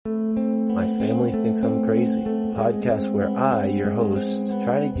My Family Thinks I'm Crazy, a podcast where I, your host,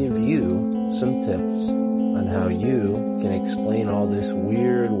 try to give you some tips on how you can explain all this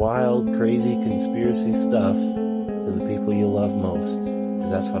weird, wild, crazy conspiracy stuff to the people you love most.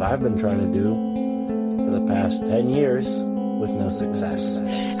 Because that's what I've been trying to do for the past 10 years with no success.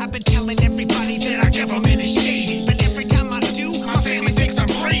 I've been telling everybody that our government is shady, but every time I do, my family thinks I'm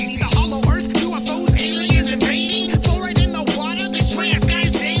crazy. The hollow earth, UFOs, aliens invading, fluoride in the water, they spray our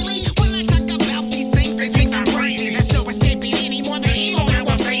skies daily. When I talk about these things, they think I'm crazy. There's no escaping anymore the evil that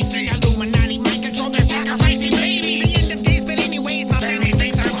we're facing. Illuminati mind control, they're sacrificing babies. The end of days, but anyways, my family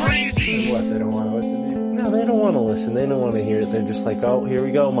thinks I'm crazy. What, they don't want to listen to you? No, they don't want to listen. They don't want to hear it. They're just like, oh, here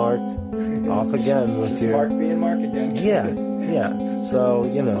we go, Mark. Off again with your... Mark being Mark again. Yeah. So,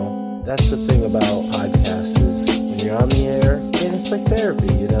 that's the thing about podcasts is when you're on the air, and it's like therapy,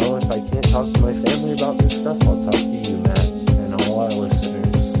 If I can't talk to my family about this stuff, I'll talk to you, Matt, and all our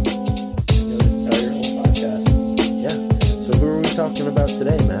listeners. You'll just tell your whole podcast. Yeah. So who are we talking about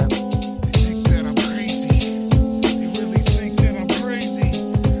today, Matt? They think that I'm crazy. They really think that I'm crazy.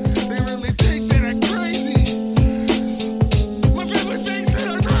 They really think that I'm crazy. My family thinks that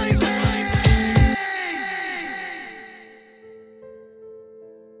I'm crazy.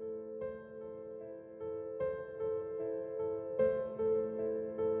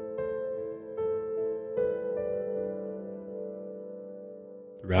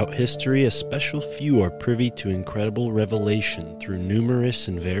 Throughout history, a special few are privy to incredible revelation through numerous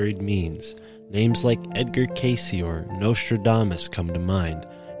and varied means. Names like Edgar Cayce or Nostradamus come to mind,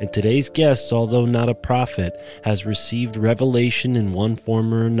 and today's guest, although not a prophet, has received revelation in one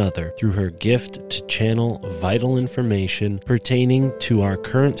form or another through her gift to channel vital information pertaining to our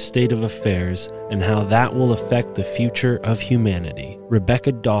current state of affairs and how that will affect the future of humanity.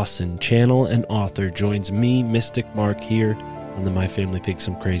 Rebecca Dawson, channel and author, joins me, Mystic Mark, here on the My Family Thinks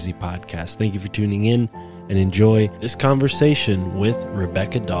I'm Crazy podcast. Thank you for tuning in and enjoy this conversation with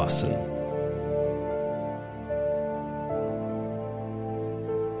Rebecca Dawson.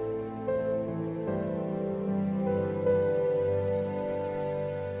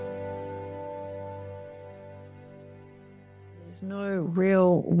 There's no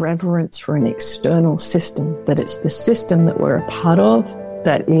real reverence for an external system, that it's the system that we're a part of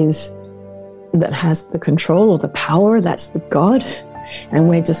that has the control or the power, that's the God, and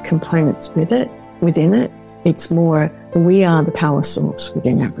we're just components within it. It's more, we are the power source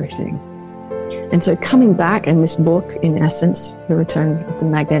within everything. And so coming back, and this book, in essence, The Return of the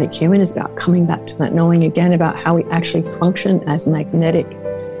Magnetic Human, is about coming back to that, knowing again about how we actually function as magnetic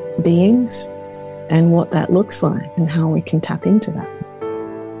beings and what that looks like and how we can tap into that.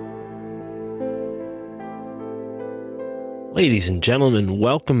 Ladies and gentlemen,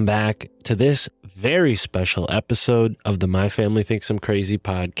 welcome back to this very special episode of the My Family Thinks I'm Crazy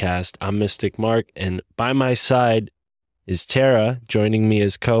podcast. I'm Mystic Mark, and by my side is Tara, joining me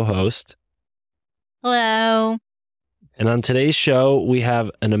as co-host. Hello. And on today's show, we have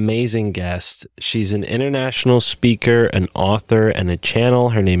an amazing guest. She's an international speaker, an author, and a channel.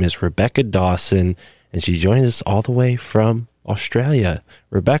 Her name is Rebecca Dawson, and she joins us all the way from Australia.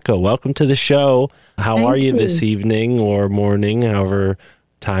 Rebecca, welcome to the show. How are you this evening or morning, however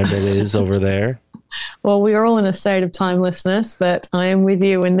time it is over there? Well, we are all in a state of timelessness, but I am with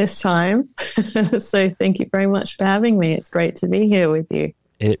you in this time. So thank you very much for having me. It's great to be here with you.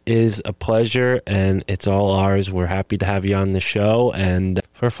 It is a pleasure, and it's all ours. We're happy to have you on the show. And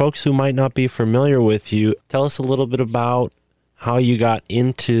for folks who might not be familiar with you, tell us a little bit about how you got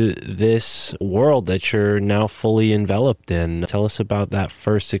into this world that you're now fully enveloped in. Tell us about that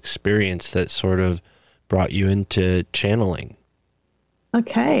first experience that sort of brought you into channeling.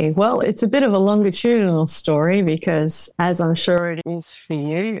 Okay, well, it's a bit of a longitudinal story because, as I'm sure it is for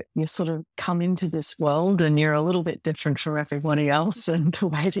you, you sort of come into this world and you're a little bit different from everybody else, and the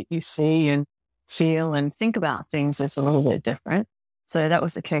way that you see and feel and think about things is a little bit different. So that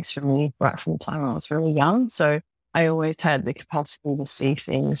was the case for me right from the time I was really young. So I always had the capacity to see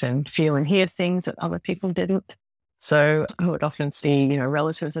things and feel and hear things that other people didn't. So I would often see,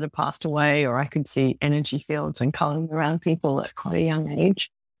 relatives that had passed away, or I could see energy fields and colors around people at quite a young age.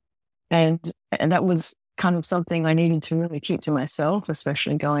 And that was kind of something I needed to really keep to myself,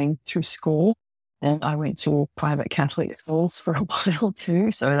 especially going through school. And I went to private Catholic schools for a while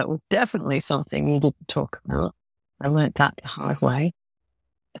too. So that was definitely something you didn't talk about. I learned that the hard way.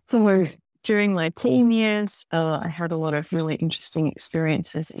 So during my teen years, I had a lot of really interesting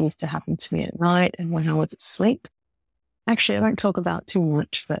experiences that used to happen to me at night and when I was asleep. Actually, I don't talk about too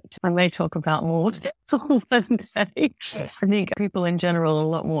much, but I may talk about more one day. I think people in general are a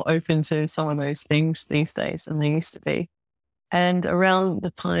lot more open to some of those things these days than they used to be. And around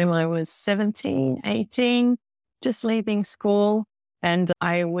the time I was 17, 18, just leaving school, and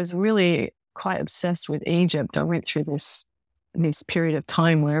I was really quite obsessed with Egypt. I went through this period of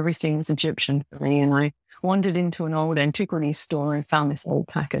time where everything was Egyptian for me, and I wandered into an old antiquity store and found this old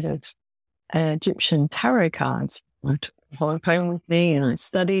packet of Egyptian tarot cards. I took them home with me and I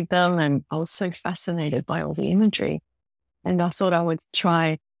studied them, and I was so fascinated by all the imagery. And I thought I would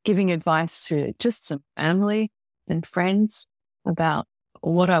try giving advice to just some family and friends about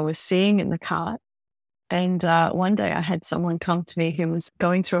what I was seeing in the card. And one day I had someone come to me who was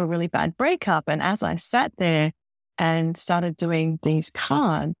going through a really bad breakup. And as I sat there and started doing these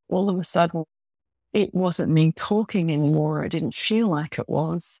cards, all of a sudden, it wasn't me talking anymore. It didn't feel like it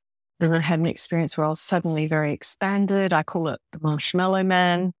was. And I had an experience where I was suddenly very expanded. I call it the Marshmallow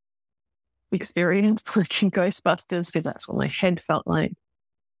Man experience, like in Ghostbusters, because that's what my head felt like.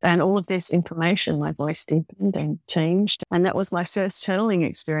 And all of this information, my voice deepened and changed. And that was my first channeling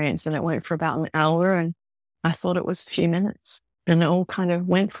experience. And it went for about an hour, and I thought it was a few minutes. And it all kind of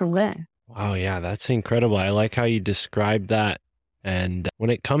went from there. Wow, yeah, that's incredible. I like how you described that. And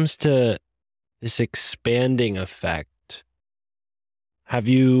when it comes to this expanding effect, have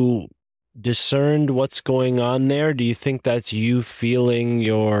you discerned what's going on there? Do you think that's you feeling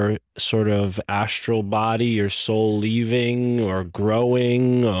your sort of astral body, your soul leaving or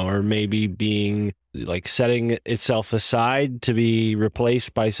growing, or maybe being like setting itself aside to be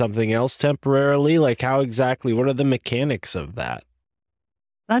replaced by something else temporarily? Like how exactly, what are the mechanics of that?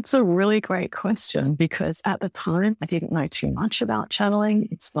 That's a really great question, because at the time I didn't know too much about channeling.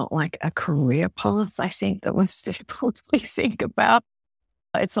 It's not like a career path, I think, that most people think about.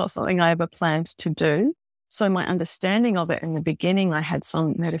 It's not something I ever planned to do. So my understanding of it in the beginning, I had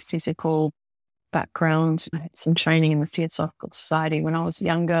some metaphysical background. I had some training in the Theosophical Society when I was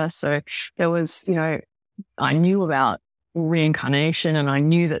younger. So there was, I knew about reincarnation, and I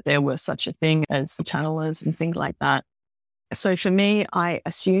knew that there was such a thing as channelers and things like that. So for me, I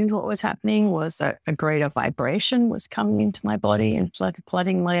assumed what was happening was that a greater vibration was coming into my body and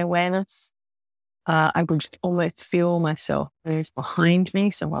flooding my awareness. I would almost feel myself move behind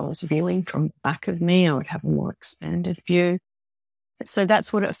me. So while I was viewing from the back of me, I would have a more expanded view. So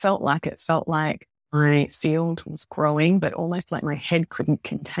that's what it felt like. It felt like my field was growing, but almost like my head couldn't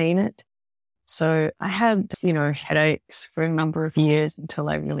contain it. So I had, headaches for a number of years until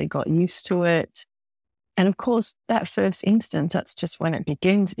I really got used to it. And of course, that first instance, that's just when it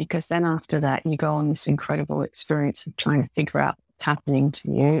begins, because then after that, you go on this incredible experience of trying to figure out what's happening to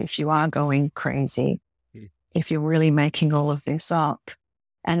you, if you are going crazy, if you're really making all of this up.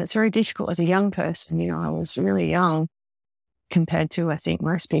 And it's very difficult as a young person. I was really young compared to, I think,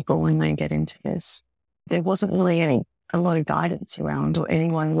 most people when they get into this. There wasn't really a lot of guidance around, or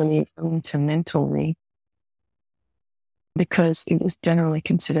anyone really willing to mentor me, because it was generally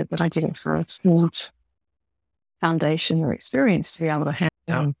considered that I didn't have much foundation or experience to be able to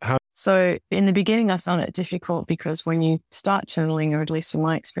handle. So in the beginning, I found it difficult, because when you start channeling, or at least in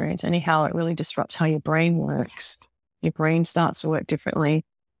my experience anyhow, it really disrupts how your brain works. Your brain starts to work differently.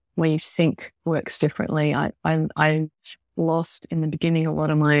 Where you think works differently. I lost in the beginning a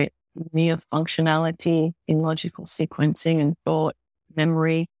lot of my mere functionality in logical sequencing and thought,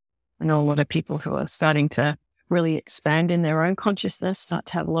 memory. I know a lot of people who are starting to really expand in their own consciousness, start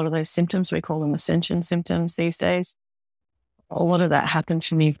to have a lot of those symptoms. We call them ascension symptoms these days. A lot of that happened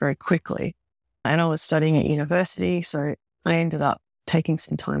to me very quickly. And I was studying at university, so I ended up taking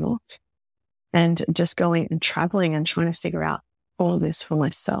some time off and just going and traveling and trying to figure out all of this for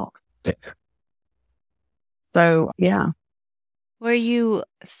myself. So, yeah. Were you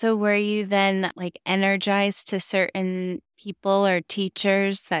then like energized to certain people or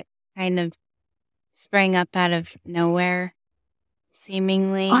teachers that kind of sprang up out of nowhere,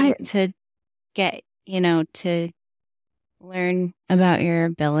 seemingly, to get, to learn about your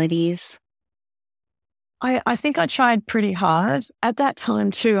abilities? I think I tried pretty hard at that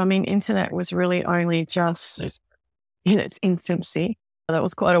time too. I mean, internet was really only just in its infancy. That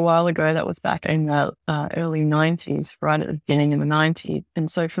was quite a while ago. That was back in the early 90s, right at the beginning of the 90s.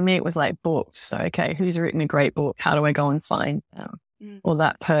 And so for me, it was like books. So, okay, who's written a great book? How do I go and find or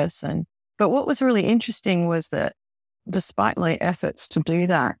that person? But what was really interesting was that despite my efforts to do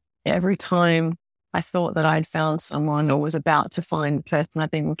that, every time I thought that I'd found someone or was about to find the person I'd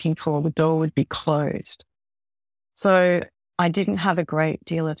been looking for, the door would be closed. So I didn't have a great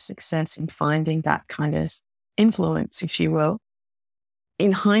deal of success in finding that kind of influence, if you will.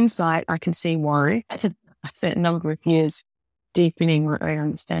 In hindsight, I can see why. I spent a number of years deepening my own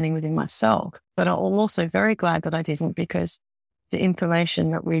understanding within myself. But I'm also very glad that I didn't, because the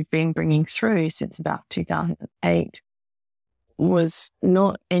information that we've been bringing through since about 2008 was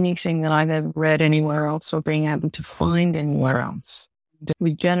not anything that I've ever read anywhere else or being able to find anywhere else.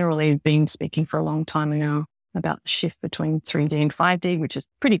 We generally have been speaking for a long time now about the shift between 3D and 5D, which is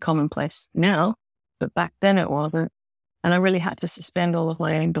pretty commonplace now, but back then it wasn't. And I really had to suspend all of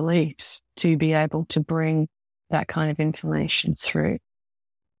my own beliefs to be able to bring that kind of information through.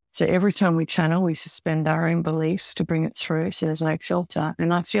 So every time we channel, we suspend our own beliefs to bring it through, so there's no filter.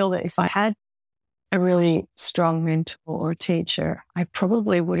 And I feel that if I had a really strong mentor or teacher, I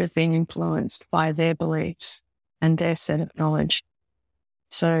probably would have been influenced by their beliefs and their set of knowledge.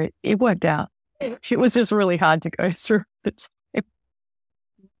 So it worked out. It was just really hard to go through the time.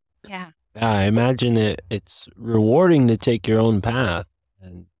 Yeah. Yeah, I imagine it's rewarding to take your own path.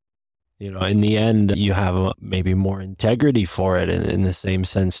 And, in the end, you have maybe more integrity for it in the same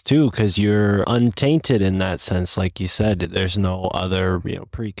sense, too, because you're untainted in that sense. Like you said, there's no other,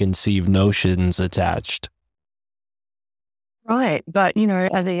 preconceived notions attached. Right. But,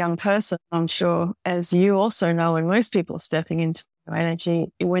 as a young person, I'm sure, as you also know, and most people are stepping into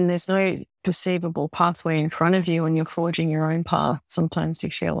energy, when there's no perceivable pathway in front of you and you're forging your own path, sometimes you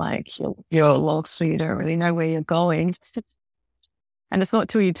feel like you're lost, so you don't really know where you're going. And it's not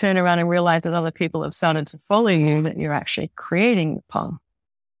till you turn around and realize that other people have started to follow you that you're actually creating the path.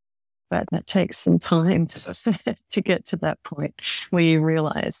 But that takes some time to get to that point where you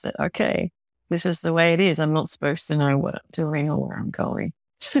realize that, okay, this is the way it is. I'm not supposed to know what I'm doing or where I'm going.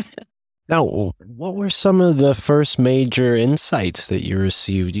 Now, what were some of the first major insights that you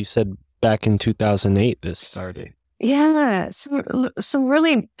received? You said back in 2008 this started. Yeah, some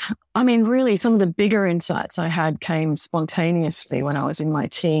really some of the bigger insights I had came spontaneously when I was in my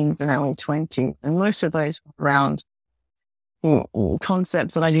teens and early 20s. And most of those were around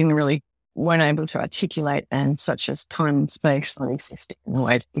concepts that I weren't able to articulate, and such as time and space not existing in the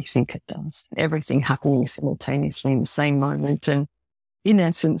way that we think it does. Everything happening simultaneously in the same moment. And in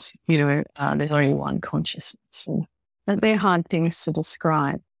essence, there's only one consciousness. And they're hard things to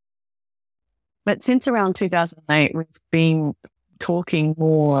describe. But since around 2008, we've been talking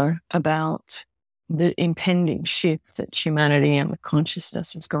more about the impending shift that humanity and the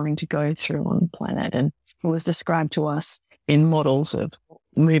consciousness was going to go through on the planet. And it was described to us in models of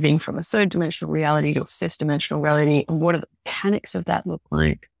moving from a third dimensional reality to a fifth dimensional reality. And what do the mechanics of that look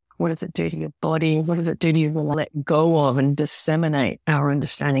like? What does it do to your body? What does it do to you to let go of and disseminate our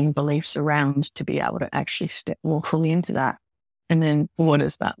understanding and beliefs around to be able to actually step more fully into that? And then what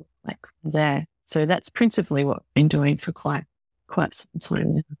does that look like there? So that's principally what I've been doing for quite some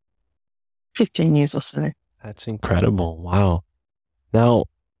time now, 15 years or so. That's incredible. Wow. Now,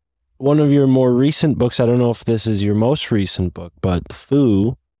 one of your more recent books, I don't know if this is your most recent book, but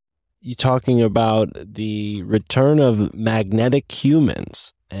Fu, you're talking about the return of magnetic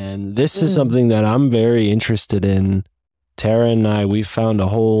humans. And this is something that I'm very interested in. Tara and I, we found a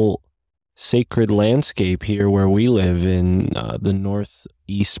whole sacred landscape here where we live in the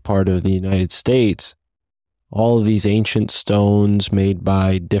northeast part of the United States. All of these ancient stones made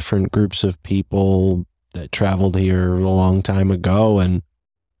by different groups of people that traveled here a long time ago. And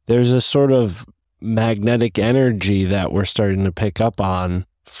there's a sort of magnetic energy that we're starting to pick up on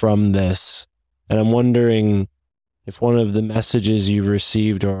from this. And I'm wondering if one of the messages you've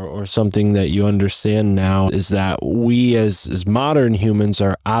received or something that you understand now is that we as modern humans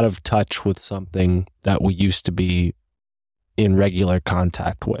are out of touch with something that we used to be in regular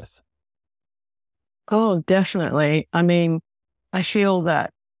contact with. Oh, definitely. I mean, I feel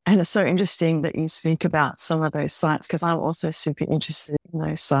that, and it's so interesting that you speak about some of those sites, because I'm also super interested in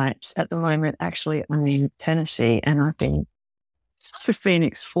those sites. At the moment, actually, I'm in Tennessee, and I've been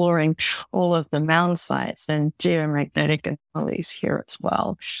exploring all of the mound sites and geomagnetic anomalies here as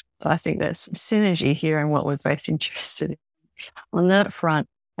well. So I think there's some synergy here in what we're both interested in on that front.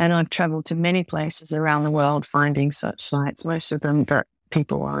 And I've traveled to many places around the world finding such sites, most of them that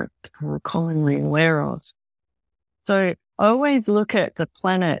people aren't commonly aware of. So I always look at the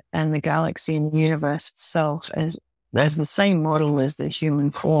planet and the galaxy and the universe itself as the same model as the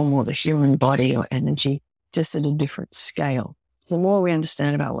human form or the human body or energy, just at a different scale. The more we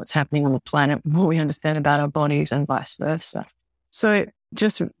understand about what's happening on the planet, the more we understand about our bodies and vice versa. So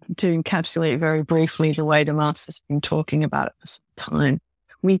just to encapsulate very briefly the way the Master's been talking about it for some time,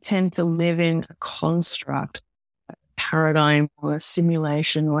 we tend to live in a construct, a paradigm or a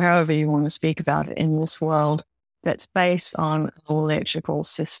simulation or however you want to speak about it in this world that's based on an electrical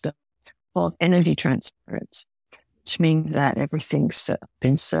system of energy transference, which means that everything's set up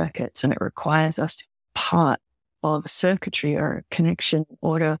in circuits and it requires us to be part of a circuitry or a connection in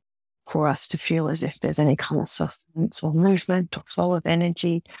order for us to feel as if there's any kind of sustenance or movement or flow of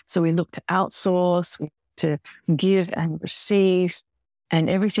energy. So we look to outsource, we look to give and receive, and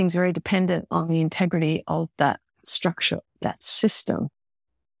everything's very dependent on the integrity of that structure, that system.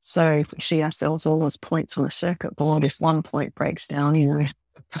 So if we see ourselves all as points on a circuit board, if one point breaks down,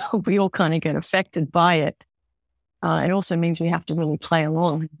 we all kind of get affected by it. It also means we have to really play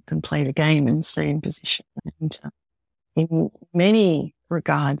along and play the game and stay in position. And in many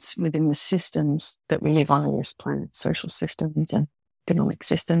regards, within the systems that we live on this planet, social systems and economic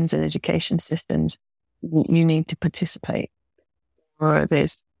systems and education systems, you need to participate, or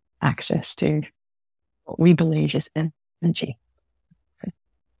there's access to what we believe is energy.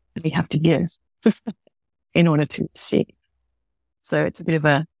 We have to give in order to receive. So it's a bit of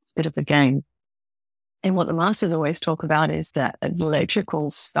a game. And what the masters always talk about is that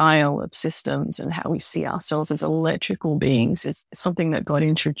electrical style of systems and how we see ourselves as electrical beings is something that got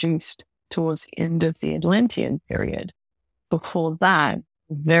introduced towards the end of the Atlantean period. Before that,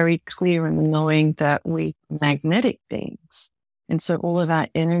 very clear in knowing that we magnetic beings. And so all of our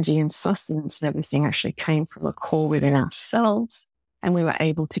energy and sustenance and everything actually came from a core within ourselves. And we were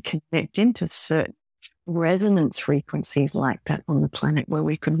able to connect into certain resonance frequencies like that on the planet where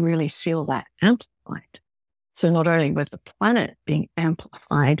we could really feel that amplified. So not only was the planet being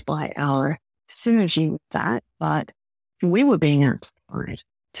amplified by our synergy with that, but we were being amplified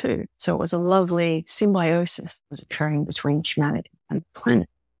too. So it was a lovely symbiosis that was occurring between humanity and the planet.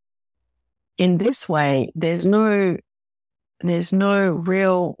 In this way, there's no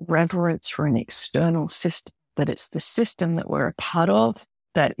real reverence for an external system, that it's the system that we're a part of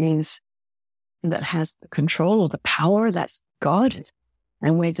that has the control or the power, that's God,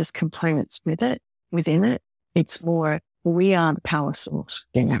 and we're just components within it. It's more, we are the power source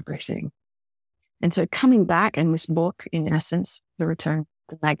in everything. And so coming back, and this book, in essence, The Return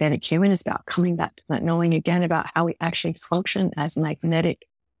to the Magnetic Human, is about coming back to that, knowing again about how we actually function as magnetic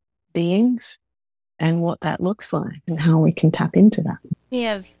beings and what that looks like and how we can tap into that.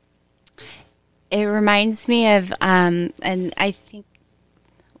 It reminds me of, and I think,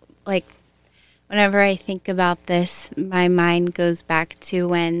 like, whenever I think about this, my mind goes back to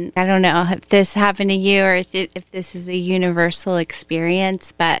when, I don't know if this happened to you or if this is a universal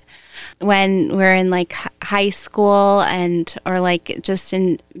experience, but when we're in like high school or like just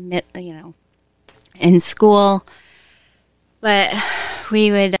in school, but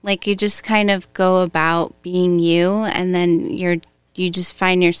we would like, you just kind of go about being you, and then you just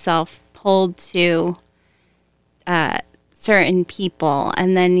find yourself pulled to certain people,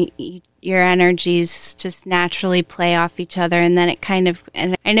 and then your energies just naturally play off each other, and then it kind of,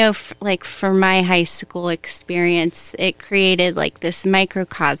 and I know like for my high school experience, it created like this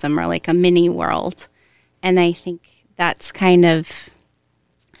microcosm or like a mini world, and I think that's kind of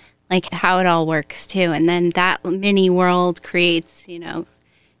like how it all works too. And then that mini world creates,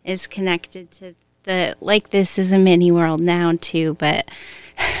 is connected to this is a mini world now too, but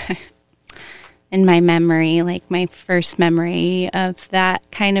in my memory, like my first memory of that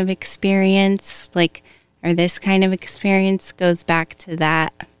kind of experience, or this kind of experience goes back to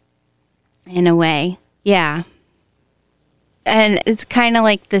that in a way. Yeah. And it's kind of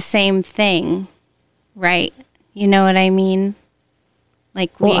like the same thing, right? You know what I mean? I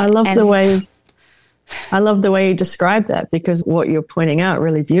love the way you describe that, because what you're pointing out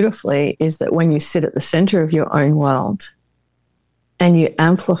really beautifully is that when you sit at the center of your own world and you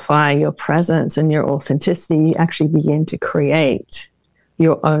amplify your presence and your authenticity, you actually begin to create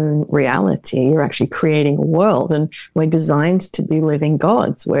your own reality. You're actually creating a world, and we're designed to be living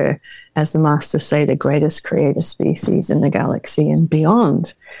gods. We're, as the masters say, the greatest creator species in the galaxy and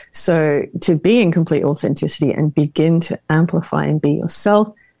beyond. So to be in complete authenticity and begin to amplify and be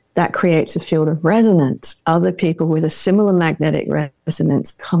yourself, that creates a field of resonance. Other people with a similar magnetic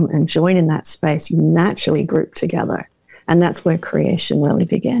resonance come and join in that space. You naturally group together. And that's where creation really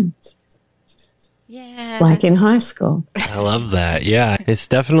begins. Yeah. Like in high school. I love that. Yeah. It's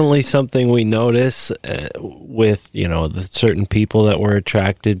definitely something we notice with, the certain people that we're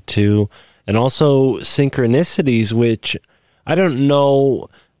attracted to, and also synchronicities, which I don't know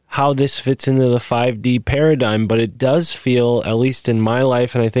how this fits into the 5D paradigm, but it does feel, at least in my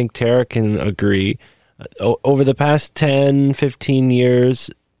life, and I think Tara can agree, over the past 10, 15 years,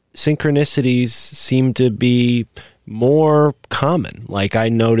 synchronicities seem to be more common. Like I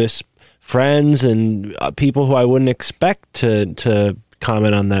notice friends and people who I wouldn't expect to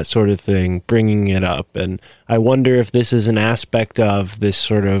comment on that sort of thing, bringing it up. And I wonder if this is an aspect of this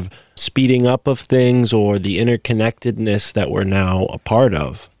sort of speeding up of things or the interconnectedness that we're now a part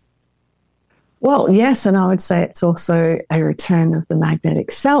of. Well, yes, and I would say it's also a return of the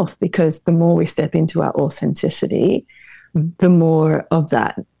magnetic self, because the more we step into our authenticity, the more of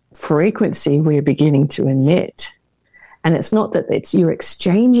that frequency we're beginning to emit. And it's not that you're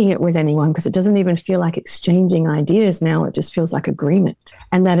exchanging it with anyone, because it doesn't even feel like exchanging ideas now. It just feels like agreement.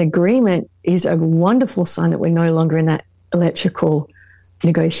 And that agreement is a wonderful sign that we're no longer in that electrical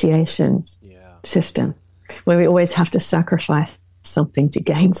negotiation system where we always have to sacrifice something to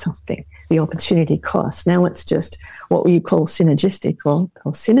gain something, the opportunity cost. Now it's just what you call synergistic or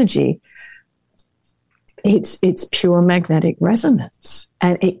synergy. It's pure magnetic resonance,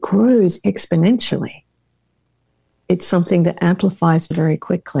 and it grows exponentially. It's something that amplifies very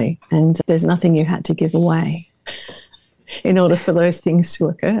quickly, and there's nothing you had to give away in order for those things to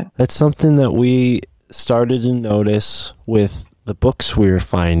occur. That's something that we started to notice with the books we were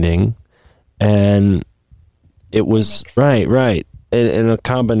finding, and it was right. And a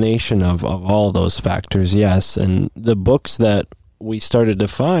combination of all those factors, yes. And the books that we started to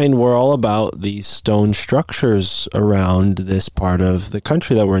find were all about these stone structures around this part of the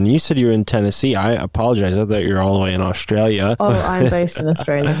country that we're in. You said you were in Tennessee. I apologize. I thought you were all the way in Australia. Oh, I'm based in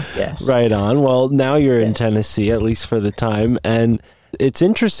Australia, yes. Right on. Well, now you're in Tennessee, at least for the time. And it's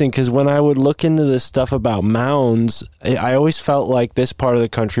interesting because when I would look into this stuff about mounds, I always felt like this part of the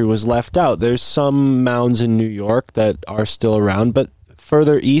country was left out. There's some mounds in New York that are still around, but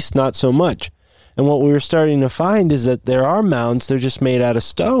further east, not so much. And what we were starting to find is that there are mounds, they're just made out of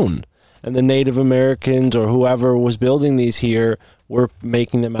stone. And the Native Americans or whoever was building these here were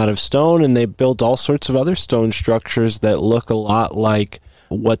making them out of stone, and they built all sorts of other stone structures that look a lot like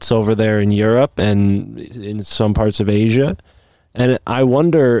what's over there in Europe and in some parts of Asia. And I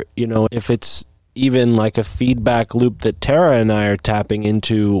wonder, if it's even like a feedback loop that Tara and I are tapping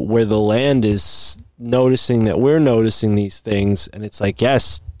into, where the land is noticing that we're noticing these things. And it's like,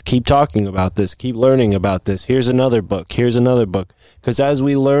 yes, keep talking about this, keep learning about this. Here's another book. Because as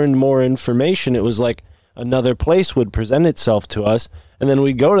we learned more information, it was like another place would present itself to us. And then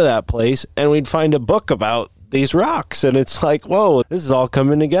we'd go to that place and we'd find a book about these rocks. And it's like, whoa, this is all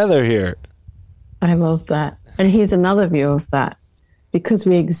coming together here. I love that. And here's another view of that. Because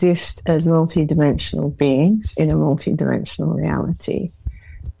we exist as multidimensional beings in a multidimensional reality,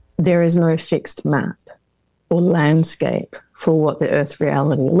 there is no fixed map or landscape for what the Earth's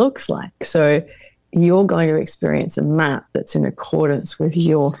reality looks like. So you're going to experience a map that's in accordance with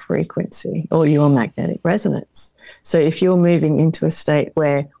your frequency or your magnetic resonance. So if you're moving into a state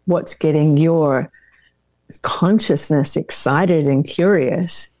where what's getting your consciousness excited and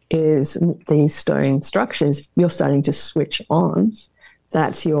curious is these stone structures, you're starting to switch on.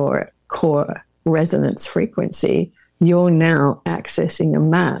 That's your core resonance frequency. You're now accessing a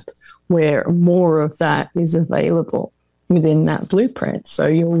map where more of that is available within that blueprint. So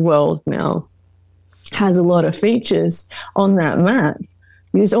your world now has a lot of features on that map.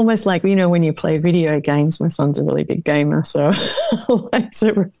 It's almost like, when you play video games, my son's a really big gamer, so I like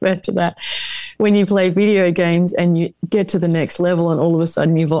to refer to that. When you play video games and you get to the next level and all of a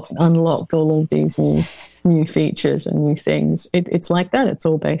sudden you've unlocked all of these new features and new things. It's like that. It's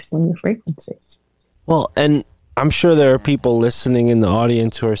all based on your frequency. Well, and I'm sure there are people listening in the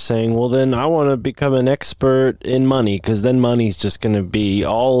audience who are saying, well, then I want to become an expert in money, because then money's just going to be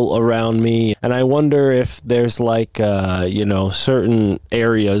all around me. And I wonder if there's certain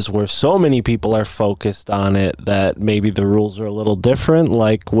areas where so many people are focused on it that maybe the rules are a little different.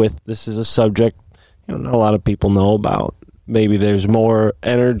 Like this is a subject not a lot of people know about. Maybe there's more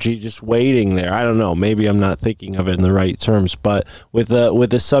energy just waiting there. I don't know. Maybe I'm not thinking of it in the right terms. But with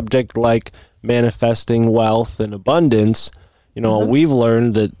a subject like manifesting wealth and abundance, we've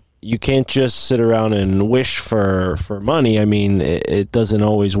learned that you can't just sit around and wish for money. I mean, it doesn't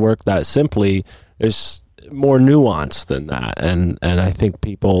always work that simply. There's more nuance than that. And I think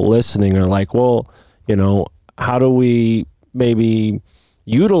people listening are like, well, how do we maybe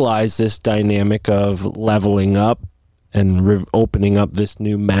utilize this dynamic of leveling up and opening up this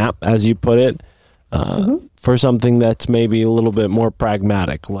new map, as you put it, for something that's maybe a little bit more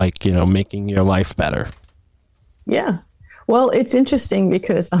pragmatic, like, making your life better? Yeah. Well, it's interesting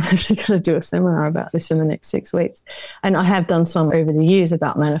because I'm actually going to do a seminar about this in the next 6 weeks. And I have done some over the years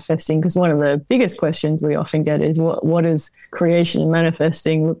about manifesting, because one of the biggest questions we often get is what does creation and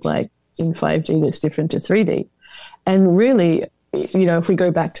manifesting look like in 5D that's different to 3D? And really, if we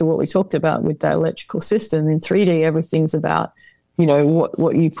go back to what we talked about with that electrical system, in 3D, everything's about,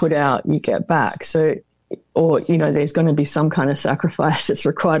 what you put out, you get back. So, or, there's going to be some kind of sacrifice that's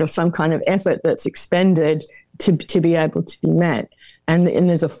required or some kind of effort that's expended to be able to be met. And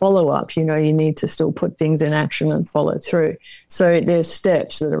there's a follow-up, you need to still put things in action and follow through. So there's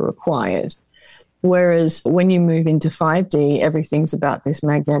steps that are required. Whereas when you move into 5D, everything's about this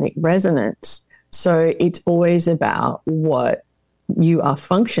magnetic resonance. So it's always about what you are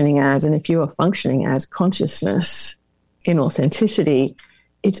functioning as. And if you are functioning as consciousness in authenticity,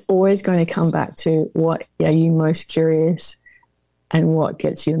 it's always going to come back to what are you most curious and what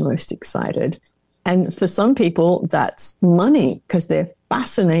gets you most excited. And for some people, that's money, because they're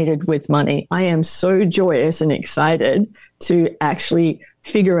fascinated with money. I am so joyous and excited to actually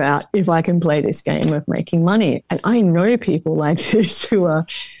figure out if I can play this game of making money. And I know people like this who are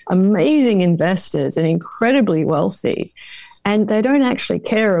amazing investors and incredibly wealthy, and they don't actually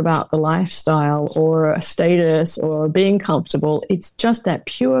care about the lifestyle or a status or being comfortable. It's just that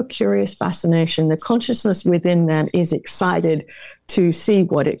pure, curious fascination. The consciousness within them is excited to see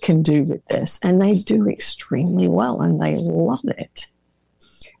what it can do with this. And they do extremely well, and they love it.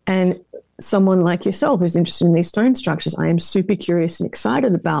 And someone like yourself who's interested in these stone structures, I am super curious and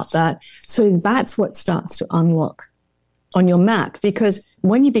excited about that. So that's what starts to unlock on your map, because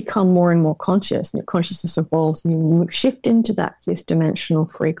when you become more and more conscious and your consciousness evolves and you shift into that fifth dimensional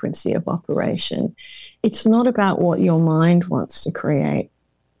frequency of operation, it's not about what your mind wants to create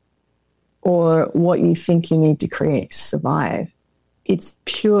or what you think you need to create to survive. It's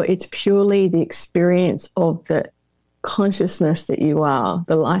purely the experience of the consciousness that you are,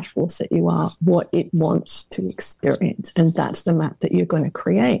 the life force that you are, what it wants to experience. And that's the map that you're going to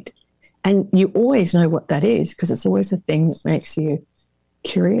create. And you always know what that is, because it's always the thing that makes you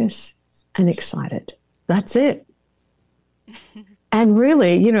curious and excited. That's it. And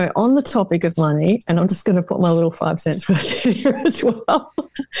really, you know, on the topic of money, and I'm just going to put my little 5 cents worth in here as well.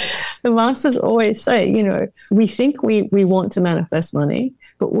 The masters always say, you know, we think we want to manifest money,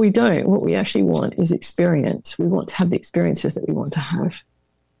 but we don't. What we actually want is experience. We want to have the experiences that we want to have.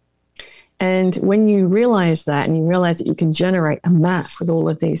 And when you realize that, and you realize that you can generate a map with all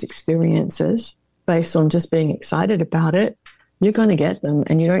of these experiences based on just being excited about it, you're going to get them.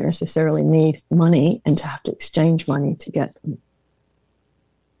 And you don't necessarily need money and to have to exchange money to get them.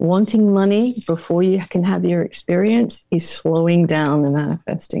 Wanting money before you can have your experience is slowing down the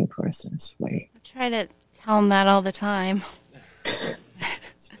manifesting process for you. I try to tell him that all the time.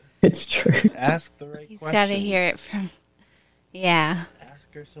 It's true. Ask the right He's questions. got to hear it from, yeah.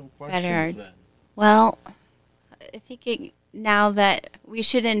 Ask her some questions then. Well, I think now that we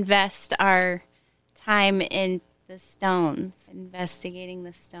should invest our time in the stones, investigating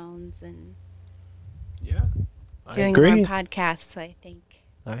the stones and doing more podcasts, I think.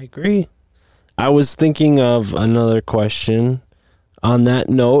 I agree. I was thinking of another question on that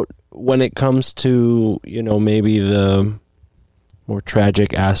note. When it comes to, you know, maybe the more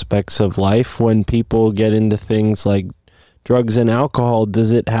tragic aspects of life, when people get into things like drugs and alcohol,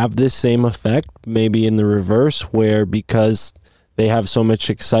 does it have this same effect, maybe in the reverse, where because they have so much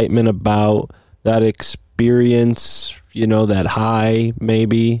excitement about that experience, you know, that high,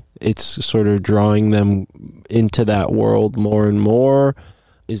 maybe it's sort of drawing them into that world more and more?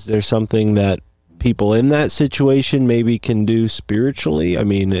 Is there something that people in that situation maybe can do spiritually? I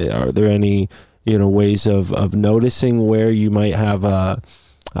mean, are there any, you know, ways of noticing where you might have an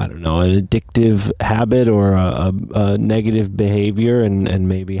addictive habit or a negative behavior, and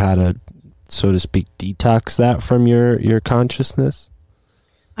maybe how to, so to speak, detox that from your consciousness?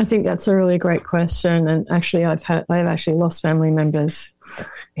 I think that's a really great question. And actually, I've actually lost family members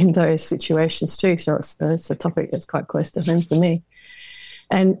in those situations too. So it's a topic that's quite close to home for me.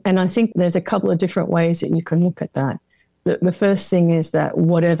 And I think there's a couple of different ways that you can look at that. The first thing is that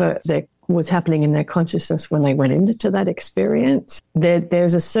whatever was happening in their consciousness when they went into that experience,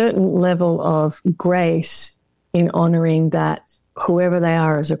 there's a certain level of grace in honoring that whoever they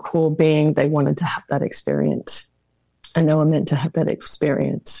are as a core being, they wanted to have that experience. And they were meant to have that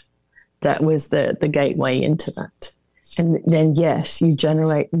experience. That was the gateway into that. And then, yes, you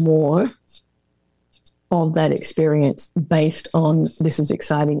generate more of that experience based on this is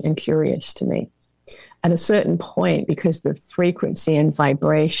exciting and curious to me. At a certain point, because the frequency and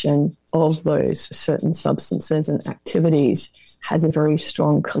vibration of those certain substances and activities has a very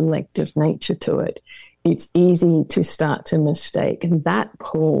strong collective nature to it, it's easy to start to mistake that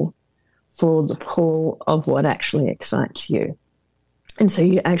pull for the pull of what actually excites you. And so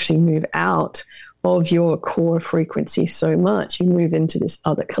you actually move out of your core frequency so much, you move into this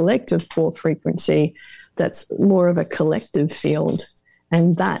other collective core frequency that's more of a collective field.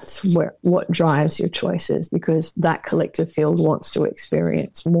 And that's what drives your choices, because that collective field wants to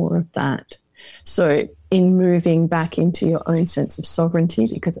experience more of that. So in moving back into your own sense of sovereignty,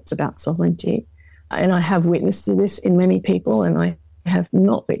 because it's about sovereignty, and I have witnessed this in many people, and I have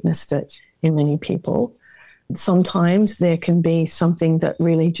not witnessed it in many people, sometimes there can be something that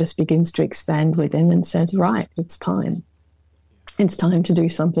really just begins to expand within and says, right, it's time. It's time to do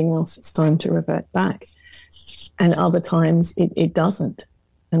something else. It's time to revert back. And other times it doesn't.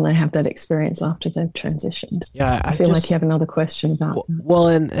 And they have that experience after they've transitioned. Yeah, I feel like you have another question about that. Well,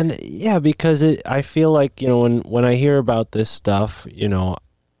 and yeah, because I feel like, when I hear about this stuff,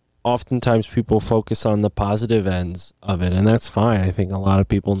 oftentimes people focus on the positive ends of it, and that's fine. I think a lot of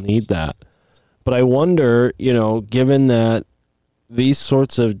people need that. But I wonder, given that these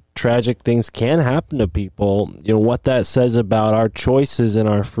sorts of tragic things can happen to people, what that says about our choices and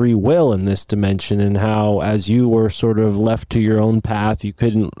our free will in this dimension, and how, as you were sort of left to your own path, you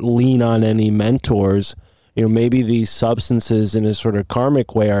couldn't lean on any mentors. Maybe these substances in a sort of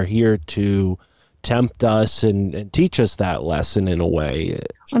karmic way are here to tempt us and teach us that lesson in a way.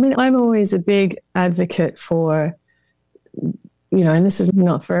 I mean, I'm always a big advocate for, and this is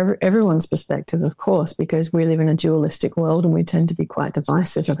not for everyone's perspective, of course, because we live in a dualistic world and we tend to be quite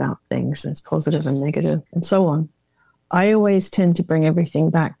divisive about things. There's positive and negative and so on. I always tend to bring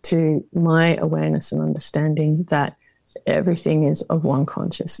everything back to my awareness and understanding that everything is of one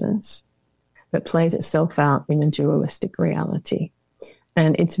consciousness that plays itself out in a dualistic reality.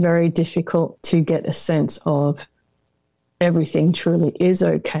 And it's very difficult to get a sense of everything truly is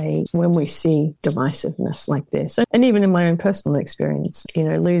okay when we see divisiveness like this. And even in my own personal experience,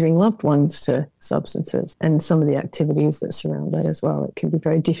 losing loved ones to substances and some of the activities that surround that as well, it can be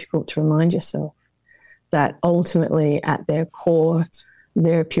very difficult to remind yourself that ultimately at their core,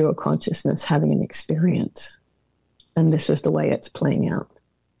 they're pure consciousness having an experience. And this is the way it's playing out.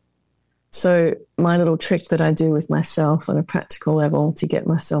 So my little trick that I do with myself on a practical level to get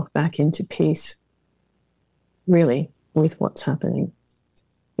myself back into peace, really, with what's happening,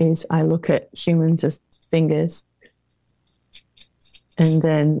 is I look at humans as fingers. And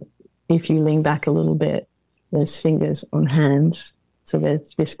then if you lean back a little bit, there's fingers on hands. So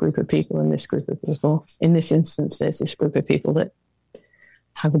there's this group of people and this group of people. In this instance, there's this group of people that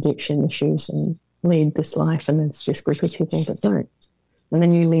have addiction issues and lead this life, and there's this group of people that don't. And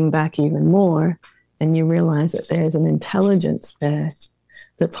then you lean back even more and you realize that there's an intelligence there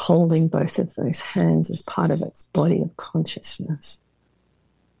that's holding both of those hands as part of its body of consciousness.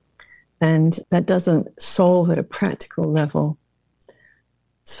 And that doesn't solve at a practical level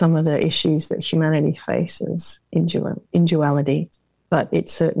some of the issues that humanity faces in duality, but it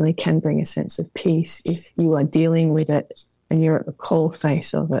certainly can bring a sense of peace if you are dealing with it and you're at the cold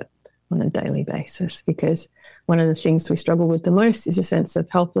face of it on a daily basis. Because one of the things we struggle with the most is a sense of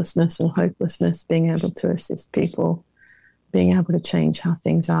helplessness and hopelessness, being able to assist people, being able to change how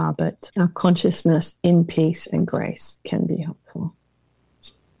things are. But our consciousness in peace and grace can be helpful.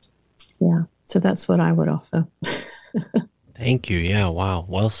 Yeah, so that's what I would offer. Thank you. Yeah, wow.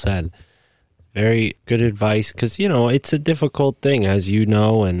 Well said. Very good advice, because, it's a difficult thing, as you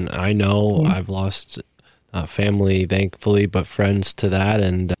know, and I know. I've lost family, thankfully, but friends to that.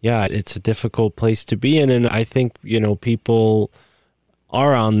 And it's a difficult place to be in. And I think, people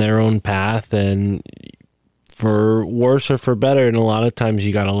are on their own path, and for worse or for better, and a lot of times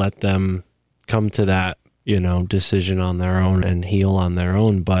you got to let them come to that, decision on their own and heal on their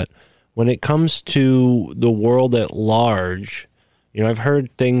own. But when it comes to the world at large, I've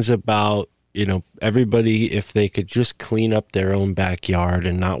heard things about, everybody, if they could just clean up their own backyard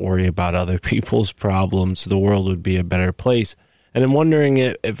and not worry about other people's problems, the world would be a better place. And I'm wondering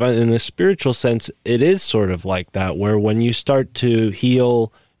if in a spiritual sense, it is sort of like that, where when you start to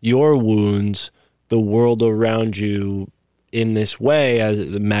heal your wounds, the world around you in this way, as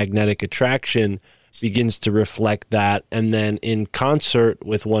the magnetic attraction begins to reflect that. And then in concert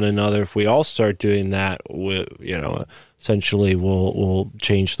with one another, if we all start doing that, essentially we'll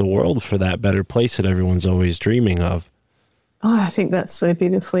change the world for that better place that everyone's always dreaming of. Oh, I think that's so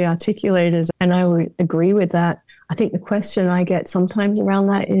beautifully articulated. And I would agree with that. I think the question I get sometimes around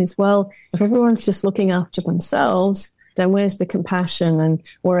that is, well, if everyone's just looking after themselves, then where's the compassion, and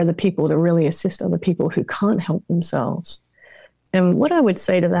where are the people to really assist other people who can't help themselves? And what I would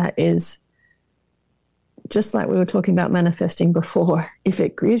say to that is, just like we were talking about manifesting before, if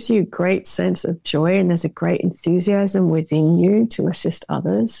it gives you a great sense of joy and there's a great enthusiasm within you to assist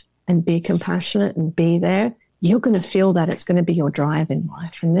others and be compassionate and be there, you're going to feel that it's going to be your drive in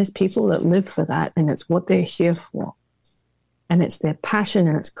life. And there's people that live for that, and it's what they're here for. And it's their passion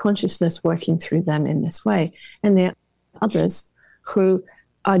and it's consciousness working through them in this way. And there are others who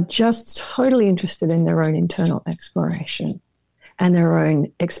are just totally interested in their own internal exploration and their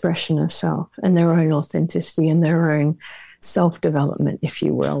own expression of self and their own authenticity and their own self-development, if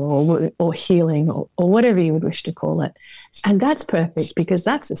you will, or healing, or whatever you would wish to call it. And that's perfect, because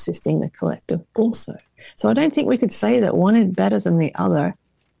that's assisting the collective also. So I don't think we could say that one is better than the other.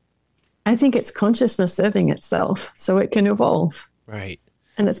 I think it's consciousness serving itself so it can evolve. Right.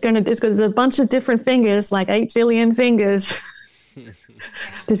 And there's a bunch of different fingers, like 8 billion fingers.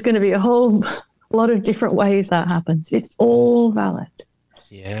 There's going to be a whole lot of different ways that happens. It's all valid.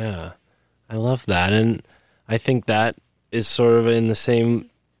 Yeah, I love that. And I think that is sort of in the same...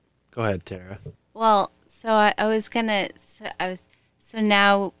 Go ahead, Tara. Well, so I was going to... So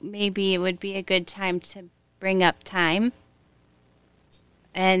now maybe it would be a good time to bring up time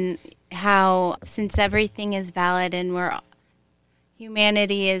and how, since everything is valid and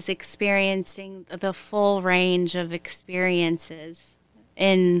humanity is experiencing the full range of experiences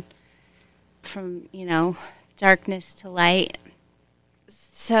from darkness to light.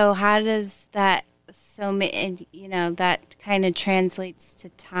 So how does that, that kind of translates to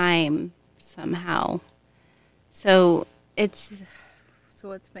time somehow? So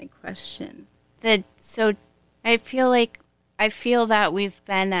what's my question? I feel that we've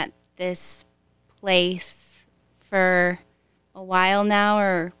been at this place for a while now,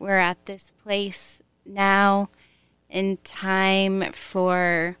 or we're at this place now in time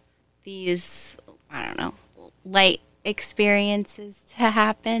for these, I don't know, light experiences to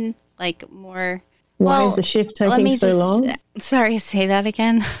happen, like more. Why is the shift taking so long? Sorry, say that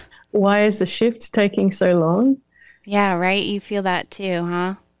again. Why is the shift taking so long? Yeah, right. You feel that too,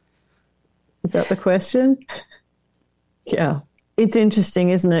 huh? Is that the question? Yeah. It's interesting,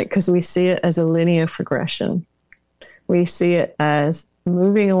 isn't it? Because we see it as a linear progression. We see it as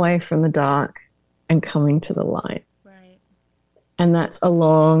moving away from the dark and coming to the light. Right. And that's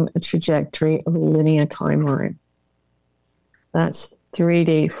along a trajectory of a linear timeline. That's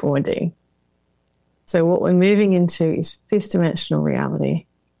 3D, 4D. So what we're moving into is fifth-dimensional reality.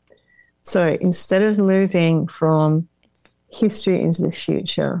 So instead of moving from history into the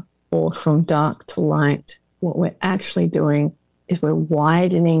future or from dark to light, what we're actually doing is we're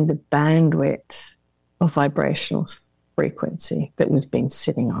widening the bandwidth of vibrational frequency that we've been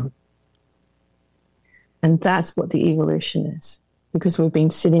sitting on. And that's what the evolution is, because we've been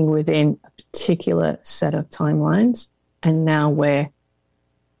sitting within a particular set of timelines, and now we're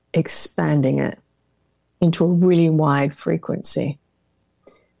expanding it into a really wide frequency.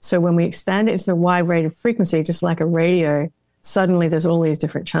 So when we expand it into the wide rate of frequency, just like a radio, suddenly there's all these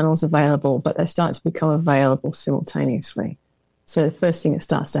different channels available, but they start to become available simultaneously. So the first thing that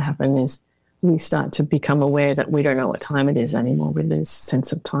starts to happen is we start to become aware that we don't know what time it is anymore. We lose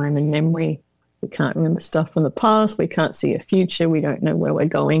sense of time and memory. We can't remember stuff from the past. We can't see a future. We don't know where we're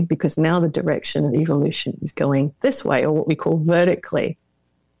going, because now the direction of evolution is going this way, or what we call vertically.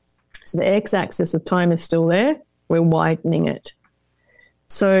 So the x-axis of time is still there. We're widening it.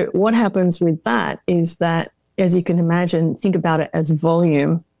 So what happens with that is that, as you can imagine, think about it as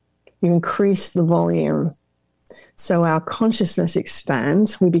volume. You increase the volume. So our consciousness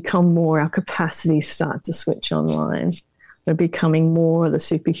expands. We become more, our capacities start to switch online. We're becoming more the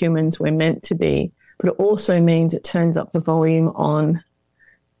superhumans we're meant to be. But it also means it turns up the volume on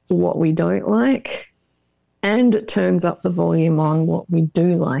what we don't like, and it turns up the volume on what we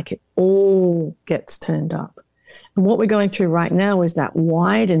do like. It all gets turned up. And what we're going through right now is that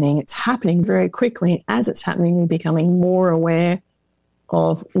widening. It's happening very quickly. And as it's happening, we're becoming more aware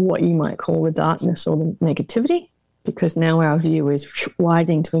of what you might call the darkness or the negativity, because now our view is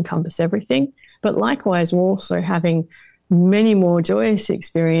widening to encompass everything. But likewise, we're also having many more joyous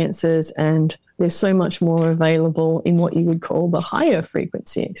experiences, and there's so much more available in what you would call the higher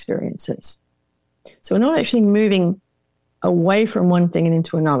frequency experiences. So we're not actually moving away from one thing and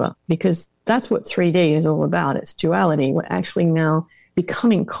into another, because that's what 3D is all about. It's duality. We're actually now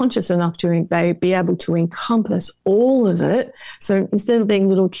becoming conscious enough to be able to encompass all of it. So instead of being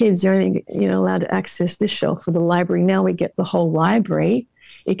little kids, you're only allowed to access this shelf of the library. Now we get the whole library.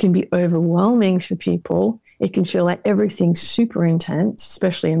 It can be overwhelming for people. It can feel like everything's super intense,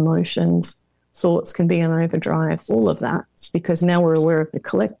 especially emotions. Thoughts can be on overdrive, all of that, because now we're aware of the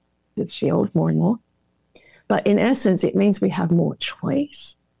collective shield more and more. But in essence, it means we have more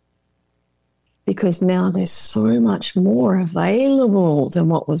choice, because now there's so much more available than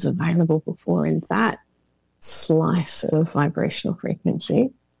what was available before in that slice of vibrational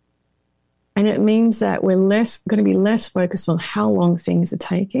frequency. And it means that we're going to be less focused on how long things are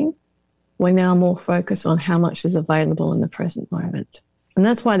taking. We're now more focused on how much is available in the present moment. And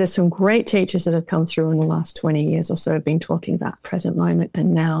that's why there's some great teachers that have come through in the last 20 years or so have been talking about present moment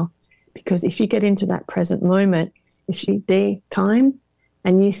and now. Because if you get into that present moment, if you time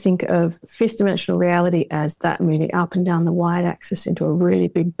and you think of fifth dimensional reality as that moving up and down the wide axis into a really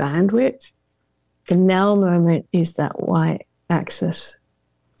big bandwidth, the now moment is that y axis.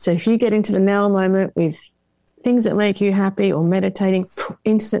 So if you get into the now moment with things that make you happy or meditating,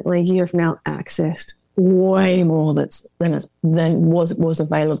 instantly you have now accessed way more than was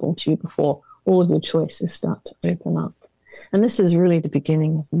available to you before. All of your choices start to open up. And this is really the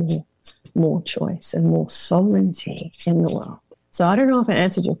beginning of more choice and more sovereignty in the world. So I don't know if I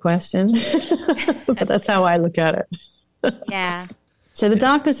answered your question, but that's how I look at it. Yeah. So the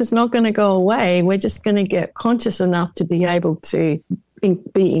darkness is not going to go away. We're just going to get conscious enough to be able to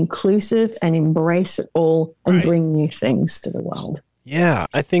be inclusive and embrace it all and bring new things to the world. Yeah,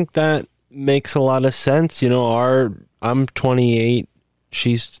 I think that makes a lot of sense. I'm 28,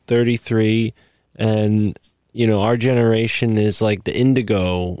 she's 33, and, our generation is like the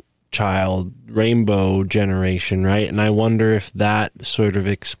indigo child, rainbow generation, right? And I wonder if that sort of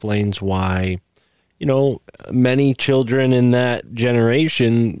explains why, many children in that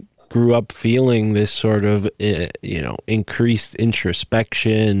generation grew up feeling this sort of, increased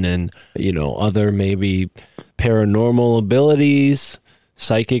introspection and, other maybe paranormal abilities,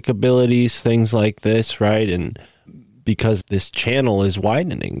 psychic abilities, things like this, right? And because this channel is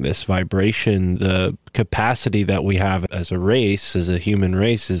widening, this vibration, the capacity that we have as a race, as a human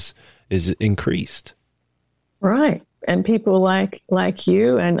race is increased. Right. And people like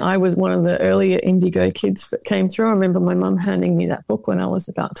you, and I was one of the earlier indigo kids that came through. I remember my mum handing me that book when I was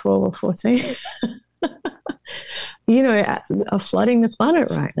about 12 or 14. Are flooding the planet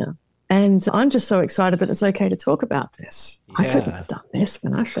right now. And I'm just so excited that it's okay to talk about this. Yeah. I couldn't have done this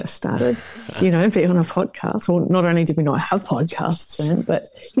when I first started, be on a podcast. Well, not only did we not have podcasts then, but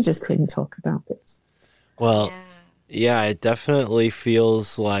you just couldn't talk about this. Well, yeah, it definitely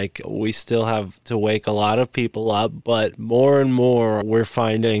feels like we still have to wake a lot of people up, but more and more we're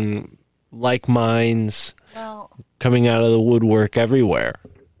finding like minds coming out of the woodwork everywhere.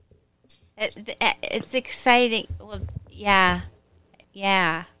 It's exciting. Well, yeah.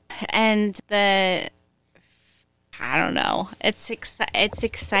 And I don't know. It's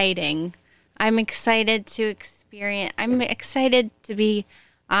exciting. I'm excited to experience. I'm excited to be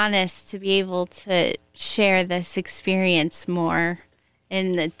honest, to be able to share this experience more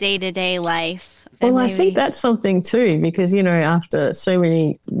in the day-to-day life. Well, I think that's something too, because, after so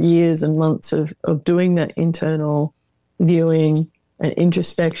many years and months of doing that internal viewing and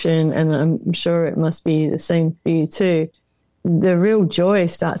introspection, and I'm sure it must be the same for you too, the real joy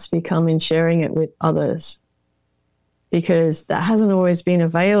starts to become in sharing it with others, because that hasn't always been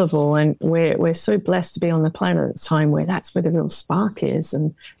available. And we're so blessed to be on the planet at a time where that's where the real spark is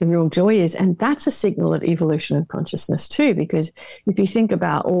and the real joy is. And that's a signal of evolution of consciousness too, because if you think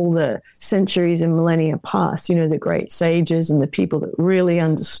about all the centuries and millennia past, the great sages and the people that really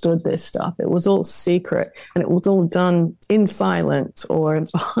understood this stuff, it was all secret and it was all done in silence or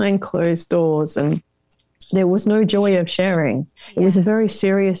behind closed doors, and there was no joy of sharing. It was a very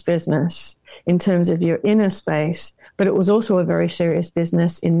serious business in terms of your inner space, but it was also a very serious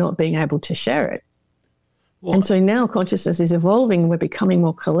business in not being able to share it. Well, and so now consciousness is evolving. We're becoming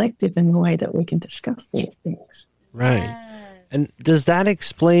more collective in the way that we can discuss these things. Right. Yes. And does that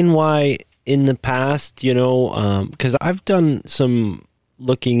explain why in the past, because I've done some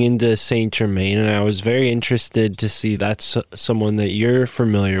looking into Saint Germain, and I was very interested to see that's someone that you're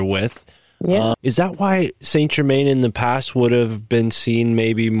familiar with. Yeah. Is that why Saint Germain in the past would have been seen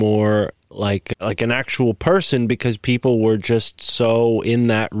maybe more like an actual person, because people were just so in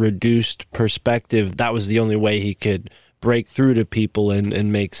that reduced perspective? That was the only way he could break through to people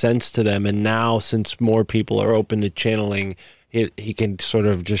and make sense to them. And now, since more people are open to channeling, he can sort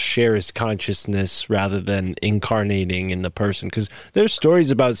of just share his consciousness rather than incarnating in the person. Because there's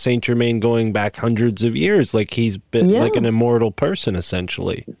stories about Saint Germain going back hundreds of years, like he's been like an immortal person,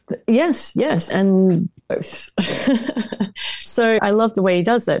 essentially. Yes. And both. So I love the way he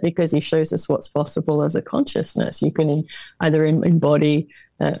does that, because he shows us what's possible as a consciousness. You can either embody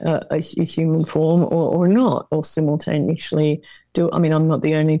a human form or not, or simultaneously do. I mean, I'm not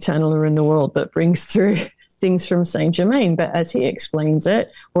the only channeler in the world that brings through things from Saint Germain, but as he explains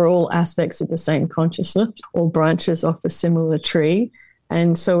it, we're all aspects of the same consciousness, all branches off a similar tree.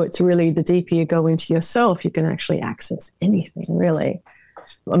 And so it's really, the deeper you go into yourself, you can actually access anything, really.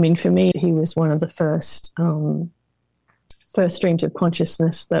 I mean, for me, he was one of the first streams of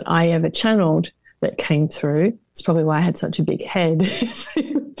consciousness that I ever channeled that came through. It's probably why I had such a big head,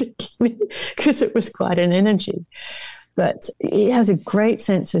 because it was quite an energy. But he has a great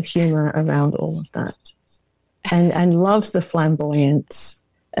sense of humor around all of that. And loves the flamboyance.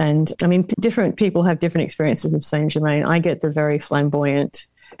 And I mean, different people have different experiences of Saint Germain. I get the very flamboyant,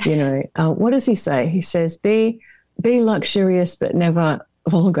 what does he say? He says, be luxurious, but never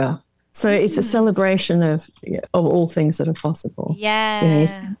vulgar. So it's a celebration of all things that are possible. Yeah.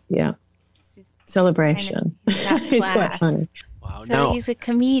 Celebration. Kind of It's quite funny. Wow. now. So Now, he's a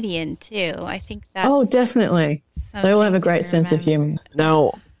comedian too. I think that's Oh, definitely. They all have a great sense of humor.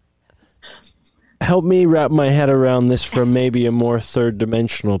 now, help me wrap my head around this from maybe a more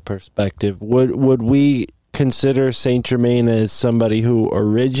third-dimensional perspective. Would we consider Saint Germain as somebody who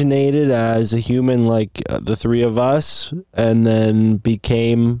originated as a human like the three of us and then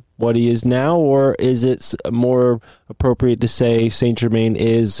became what he is now, or is it more appropriate to say Saint Germain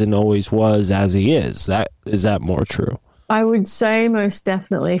is and always was as he is? Is that more true? I would say most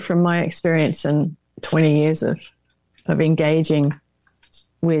definitely from my experience and 20 years of engaging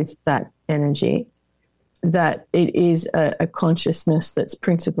with that energy, that it is a consciousness that's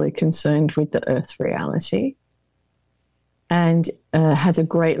principally concerned with the earth reality and has a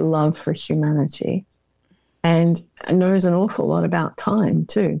great love for humanity and knows an awful lot about time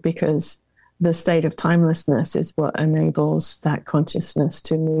too, because the state of timelessness is what enables that consciousness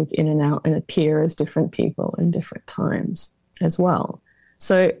to move in and out and appear as different people in different times as well.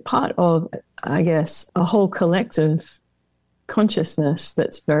 So part of, I guess, a whole collective consciousness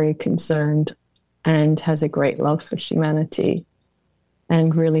that's very concerned and has a great love for humanity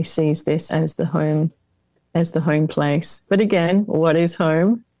and really sees this as the home place. But again, what is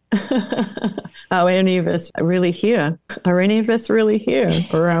home? Are any of us really here? Are any of us really here?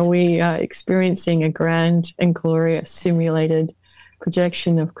 Or are we experiencing a grand and glorious simulated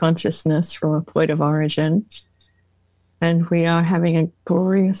projection of consciousness from a point of origin? And we are having a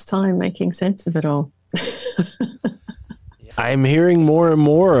glorious time making sense of it all. I'm hearing more and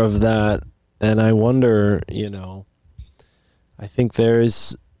more of that. And I wonder, I think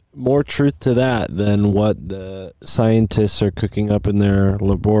there's more truth to that than what the scientists are cooking up in their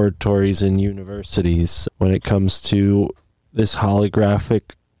laboratories and universities when it comes to this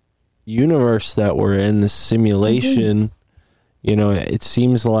holographic universe that we're in, this simulation. Mm-hmm. It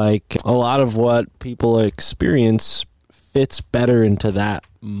seems like a lot of what people experience fits better into that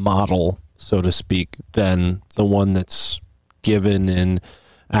model, so to speak, than the one that's given in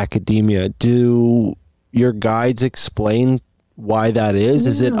academia. Do your guides explain why that is? Yeah.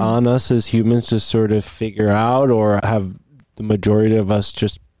 Is it on us as humans to sort of figure out, or have the majority of us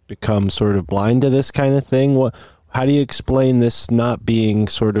just become sort of blind to this kind of thing? How do you explain this not being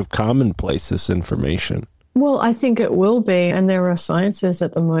sort of commonplace, this information? Well, I think it will be, and there are sciences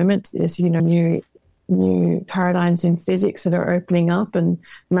at the moment, there's new paradigms in physics that are opening up and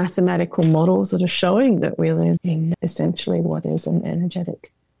mathematical models that are showing that we live in essentially what is an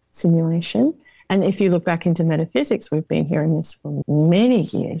energetic simulation. And if you look back into metaphysics, we've been hearing this for many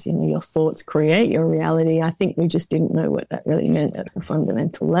years. Your thoughts create your reality. I think we just didn't know what that really meant at a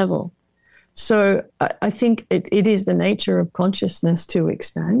fundamental level. So I think it is the nature of consciousness to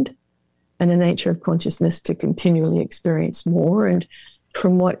expand and the nature of consciousness to continually experience more. And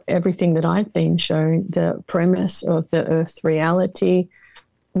from everything that I've been shown, the premise of the earth reality,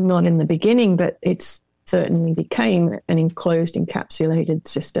 not in the beginning, but it's certainly became an enclosed, encapsulated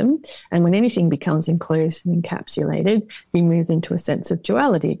system. And when anything becomes enclosed and encapsulated, we move into a sense of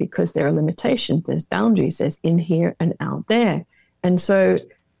duality because there are limitations, there's boundaries, there's in here and out there. And so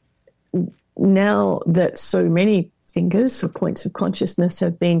now that so many fingers or points of consciousness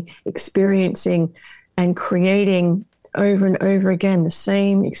have been experiencing and creating over and over again the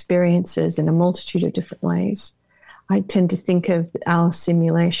same experiences in a multitude of different ways, I tend to think of our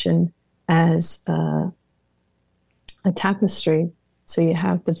simulation as a tapestry. So you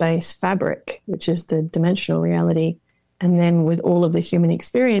have the base fabric, which is the dimensional reality. And then with all of the human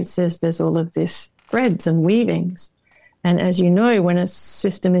experiences, there's all of this threads and weavings. And as you know, when a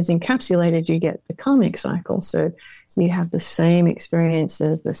system is encapsulated, you get the karmic cycle. So you have the same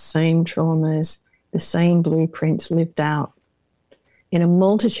experiences, the same traumas, the same blueprints lived out in a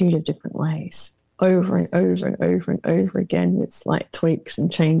multitude of different ways, over and over and over and over again with slight tweaks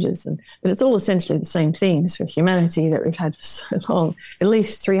and changes. But it's all essentially the same themes for humanity that we've had for so long, at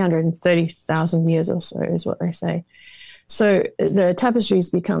least 330,000 years or so is what they say. So the tapestry's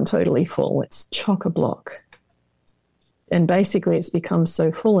become totally full. It's chock-a-block. And basically it's become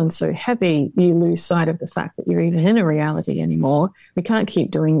so full and so heavy, you lose sight of the fact that you're even in a reality anymore. We can't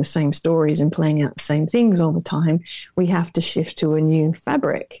keep doing the same stories and playing out the same things all the time. We have to shift to a new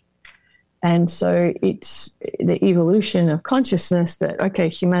fabric. And so it's the evolution of consciousness that, okay,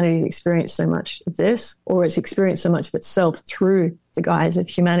 humanity's experienced so much of this, or it's experienced so much of itself through the guise of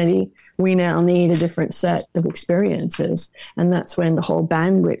humanity. We now need a different set of experiences. And that's when the whole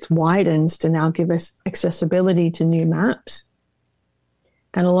bandwidth widens to now give us accessibility to new maps.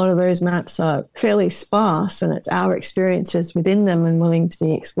 And a lot of those maps are fairly sparse, and it's our experiences within them and willing to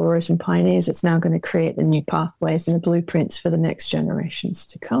be explorers and pioneers. It's now going to create the new pathways and the blueprints for the next generations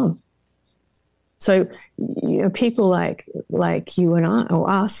to come. So, people like you and I, or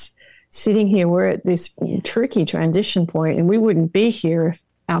us, sitting here, we're at this tricky transition point, and we wouldn't be here if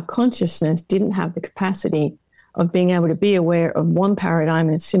our consciousness didn't have the capacity of being able to be aware of one paradigm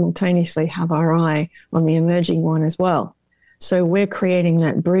and simultaneously have our eye on the emerging one as well. So we're creating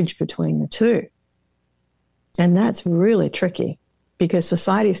that bridge between the two. And that's really tricky because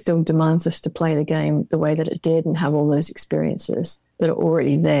society still demands us to play the game the way that it did and have all those experiences that are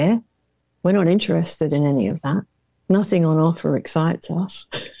already there. We're not interested in any of that. Nothing on offer excites us.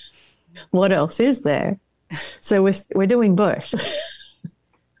 What else is there? So we're doing both.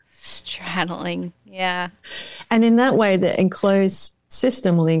 Straddling, yeah. And in that way, the enclosed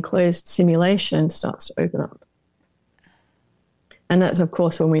system or the enclosed simulation starts to open up. And that's, of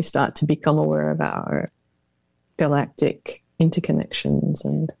course, when we start to become aware of our galactic interconnections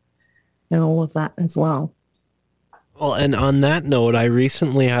and all of that as well. Well, and on that note, I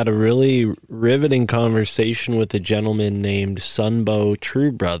recently had a really riveting conversation with a gentleman named Sunbo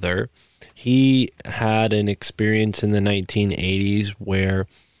Truebrother. He had an experience in the 1980s where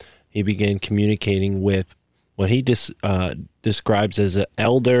he began communicating with what he describes as an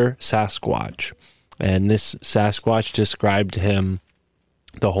elder Sasquatch. And this Sasquatch described to him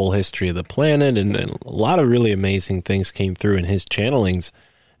the whole history of the planet, and a lot of really amazing things came through in his channelings.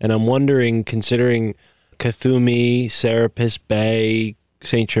 And I'm wondering, considering Cthulhu, Serapis Bay,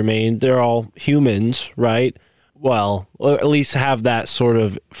 Saint Germain, they're all humans, right? Well, or at least have that sort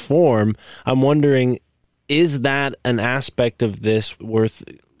of form. I'm wondering, is that an aspect of this worth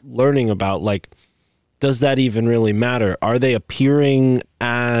learning about? Like, does that even really matter? Are they appearing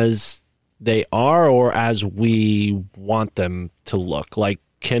as they are or as we want them to look? Like,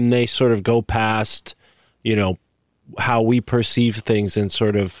 can they sort of go past, how we perceive things and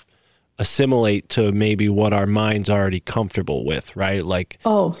sort of assimilate to maybe what our mind's already comfortable with, right? Like,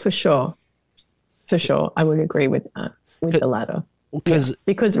 oh, for sure. For sure. I would agree with that, with the latter. Because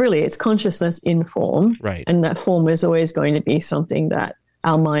really it's consciousness in form. Right. And that form is always going to be something that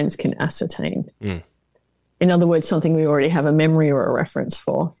our minds can ascertain. Mm. In other words, something we already have a memory or a reference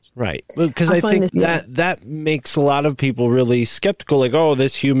for. Right. Because I think that makes a lot of people really skeptical. Like, oh,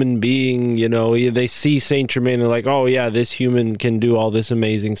 this human being, they see Saint Germain and they're like, oh, yeah, this human can do all this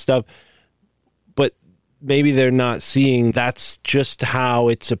amazing stuff. But maybe they're not seeing that's just how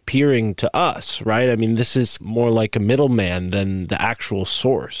it's appearing to us, right? I mean, this is more like a middleman than the actual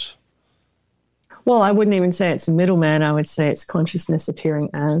source. Well, I wouldn't even say it's a middleman. I would say it's consciousness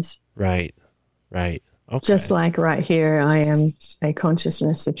appearing as. Right. Okay. Just like right here, I am a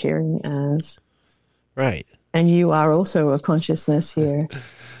consciousness appearing as. Right. And you are also a consciousness here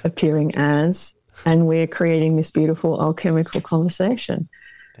appearing as. And we're creating this beautiful alchemical conversation.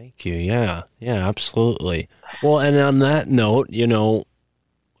 Thank you. Yeah, absolutely. Well, and on that note,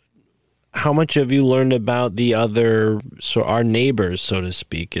 how much have you learned about our neighbors, so to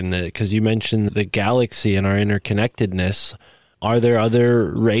speak, because you mentioned the galaxy and our interconnectedness. Are there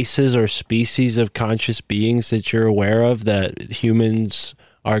other races or species of conscious beings that you're aware of that humans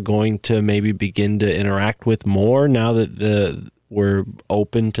are going to maybe begin to interact with more now that we're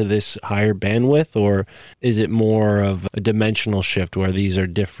open to this higher bandwidth? Or is it more of a dimensional shift where these are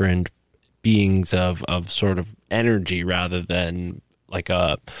different beings of sort of energy rather than like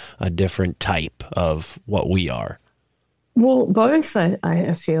a different type of what we are? Well, both,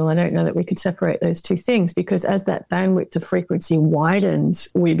 I feel. I don't know that we could separate those two things, because as that bandwidth of frequency widens,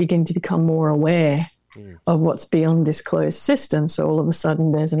 we begin to become more aware of what's beyond this closed system. So all of a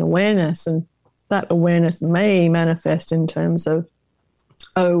sudden there's an awareness, and that awareness may manifest in terms of,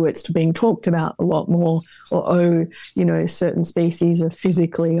 it's being talked about a lot more, or, certain species are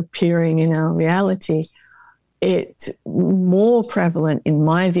physically appearing in our reality. It's more prevalent in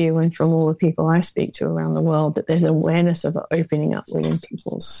my view, and from all the people I speak to around the world, that there's awareness of opening up within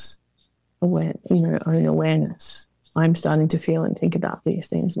people's own awareness. I'm starting to feel and think about these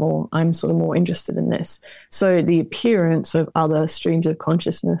things more. I'm sort of more interested in this. So the appearance of other streams of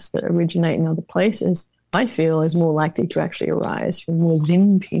consciousness that originate in other places, I feel, is more likely to actually arise from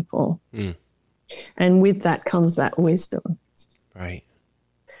within people. Mm. And with that comes that wisdom. Right.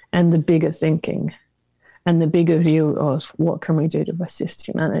 And the bigger thinking. And the bigger view of what can we do to assist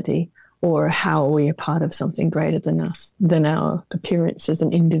humanity, or how are we a part of something greater than us, than our appearance as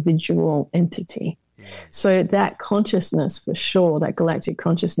an individual entity. Yeah. So that consciousness, for sure, that galactic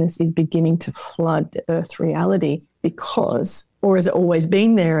consciousness is beginning to flood the Earth reality because, or has it always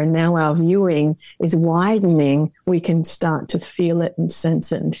been there, and now our viewing is widening, we can start to feel it and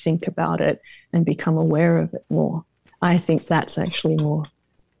sense it and think about it and become aware of it more. I think that's actually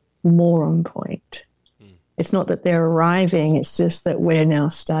more on point. It's not that they're arriving, it's just that we're now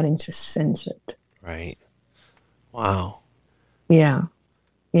starting to sense it. Right. Wow. Yeah.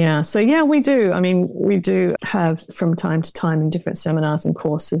 Yeah. So, yeah, we do. I mean, we do have from time to time in different seminars and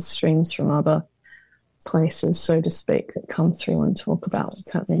courses streams from other places, so to speak, that come through and talk about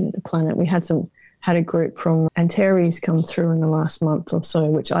what's happening with the planet. We had a group from Antares come through in the last month or so,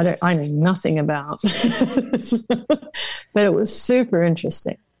 which I know nothing about, but it was super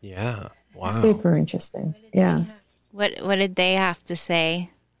interesting. Yeah. Wow. Super interesting. Yeah. What did they have to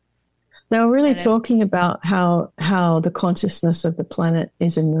say? They were really talking about how the consciousness of the planet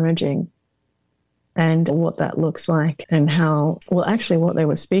is emerging and what that looks like, and actually what they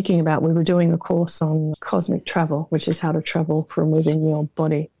were speaking about, we were doing a course on cosmic travel, which is how to travel from within your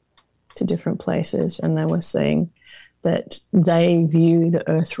body to different places. And they were saying that they view the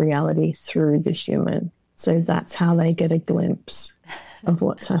Earth reality through the human. So that's how they get a glimpse of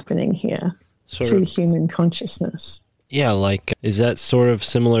what's happening here through human consciousness. Yeah, like, is that sort of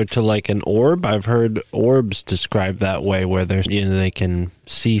similar to like an orb? I've heard orbs described that way, where there's, they can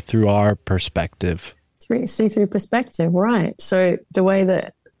see through our perspective. See through perspective, right. So the way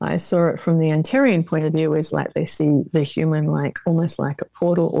that I saw it from the Antarian point of view is like they see the human like almost like a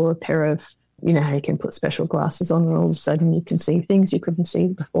portal or a pair of, how you can put special glasses on and all of a sudden you can see things you couldn't see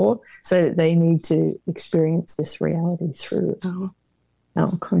before. So they need to experience this reality through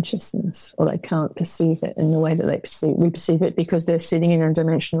our consciousness, or they can't perceive it in the way that we perceive it, because they're sitting in a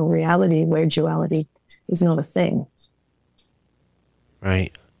dimensional reality where duality is not a thing.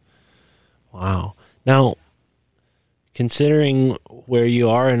 Right. Wow. Now, considering where you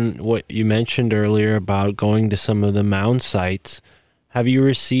are and what you mentioned earlier about going to some of the mound sites, have you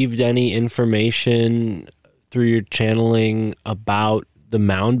received any information through your channeling about the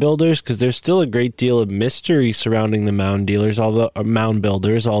mound builders? Because there's still a great deal of mystery surrounding the mound builders,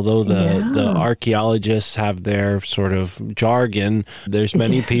 although the archaeologists have their sort of jargon. There's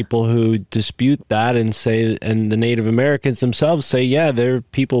many people who dispute that and say, and the Native Americans themselves say, yeah, there are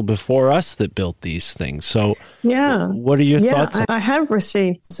people before us that built these things. So what are your thoughts? I have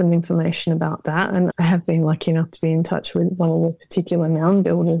received some information about that, and I have been lucky enough to be in touch with one of the particular mound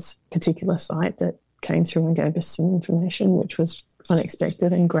builders, particular site that came through and gave us some information, which was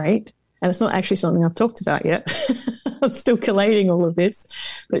unexpected and great. And it's not actually something I've talked about yet. I'm still collating all of this,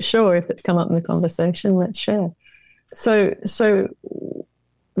 but sure, if it's come up in the conversation, let's share. So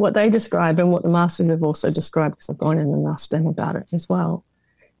what they describe, and what the masters have also described, because I've gone in and asked them about it as well,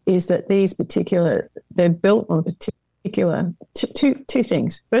 is that they're built on particular two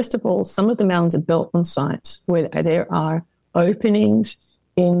things. First of all, some of the mounds are built on sites where there are openings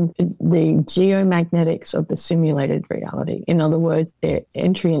in the geomagnetics of the simulated reality. In other words, they're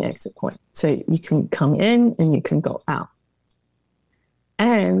entry and exit point. So you can come in and you can go out.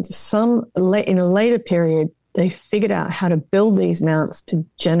 And in a later period, they figured out how to build these mounts to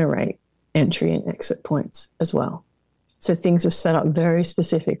generate entry and exit points as well. So things were set up very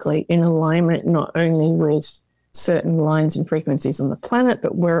specifically in alignment, not only with certain lines and frequencies on the planet,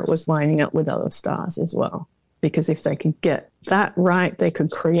 but where it was lining up with other stars as well. Because if they could get that right, they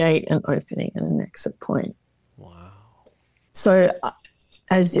could create an opening and an exit point. Wow. So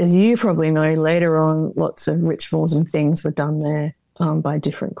as you probably know, later on, lots of rituals and things were done there by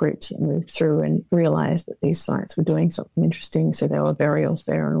different groups that moved through and realized that these sites were doing something interesting. So there were burials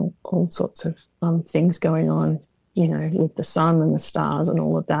there and all sorts of things going on, with the sun and the stars and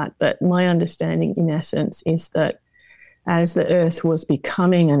all of that. But my understanding, in essence, is that as the Earth was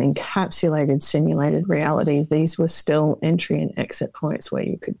becoming an encapsulated, simulated reality, these were still entry and exit points where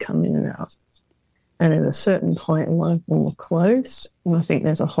you could come in and out. And at a certain point, a lot of them were closed. And I think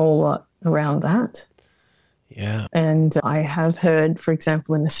there's a whole lot around that. Yeah. And I have heard, for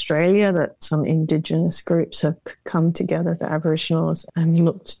example, in Australia, that some Indigenous groups have come together, the Aboriginals, and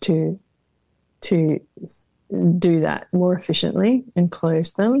looked to do that more efficiently and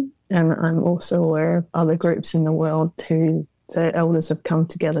close them. And I'm also aware of other groups in the world who the elders have come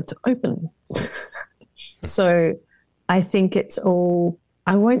together to open. So I think it's all,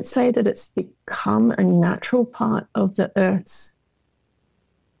 I won't say that it's become a natural part of the Earth's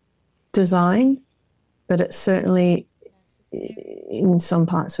design, but it certainly, in some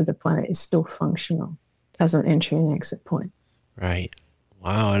parts of the planet, is still functional as an entry and exit point. Right.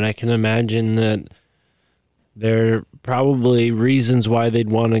 Wow. And I can imagine that there are probably reasons why they'd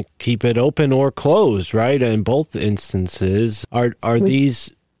want to keep it open or closed, right? In both instances. Are these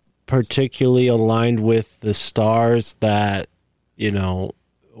particularly aligned with the stars that, the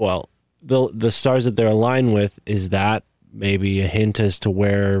stars that they're aligned with, is that maybe a hint as to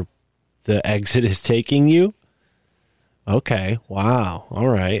where the exit is taking you? Okay. Wow. All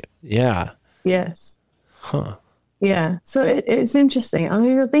right. Yeah. Yes. Huh. Yeah. So it's interesting. I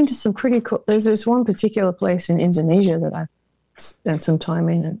mean, I've been to some pretty cool, there's this one particular place in Indonesia that I've spent some time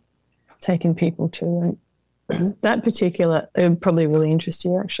in and taken people to. And that particular, it would probably really interest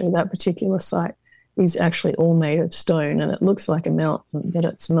you actually, that particular site is actually all made of stone and it looks like a mountain, but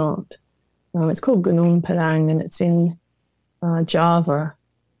it's not. It's called Gunung Padang and it's in Java.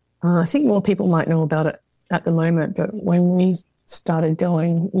 I think more people might know about it at the moment, but when we started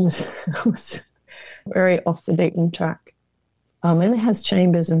going, it was very off the beaten track. And it has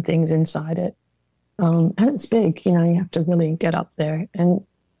chambers and things inside it. And it's big, you have to really get up there. And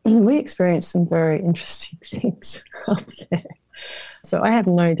we experienced some very interesting things up there. So I have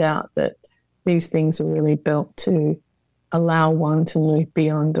no doubt that these things are really built to allow one to move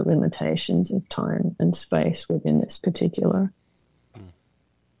beyond the limitations of time and space within this particular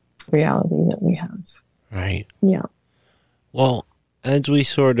reality that we have. Right. Yeah. Well, as we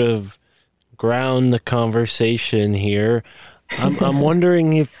sort of ground the conversation here, I'm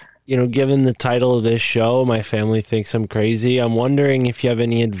wondering if, given the title of this show, My Family Thinks I'm Crazy, I'm wondering if you have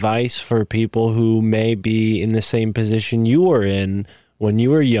any advice for people who may be in the same position you were in when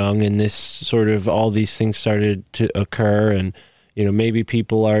you were young and this sort of all these things started to occur, and maybe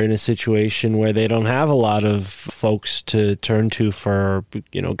people are in a situation where they don't have a lot of folks to turn to for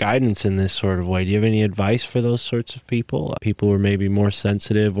guidance in this sort of way. Do you have any advice for those sorts of people who are maybe more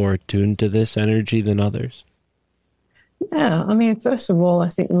sensitive or attuned to this energy than others? Yeah, I mean, first of all, I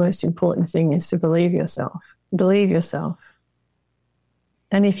think the most important thing is to believe yourself. Believe yourself.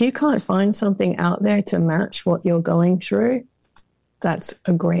 And if you can't find something out there to match what you're going through, that's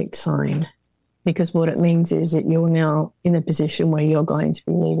a great sign, because what it means is that you're now in a position where you're going to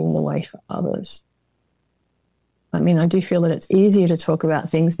be leading the way for others. I mean, I do feel that it's easier to talk about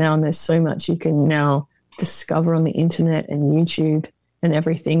things now, and there's so much you can now discover on the internet and YouTube and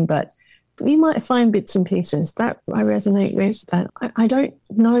everything, but you might find bits and pieces that I resonate with. That I don't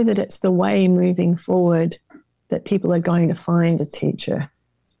know that it's the way moving forward that people are going to find a teacher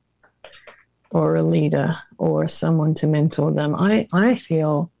or a leader or someone to mentor them. I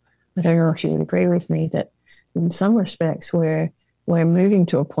feel, I don't know if you would agree with me, that in some respects we're moving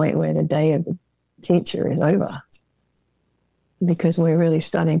to a point where the day of the teacher is over, because we're really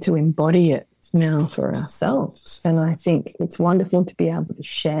starting to embody it now for ourselves. And I think it's wonderful to be able to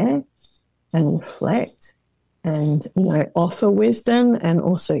share and reflect and, offer wisdom and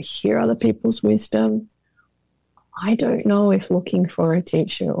also hear other people's wisdom. I don't know if looking for a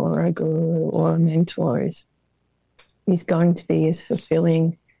teacher or a guru or a mentor is going to be as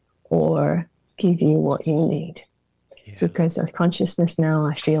fulfilling or give you what you need. Yeah. Because our consciousness now,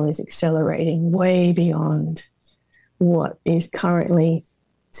 I feel, is accelerating way beyond what is currently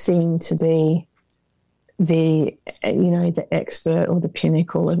seen to be the expert or the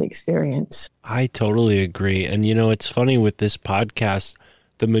pinnacle of experience. I totally agree. And, it's funny with this podcast,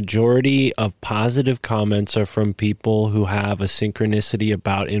 the majority of positive comments are from people who have a synchronicity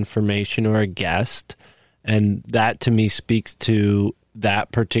about information or a guest. And that to me speaks to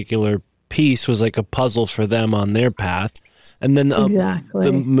that particular piece was like a puzzle for them on their path. And then exactly.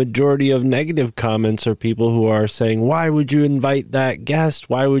 The majority of negative comments are people who are saying, why would you invite that guest?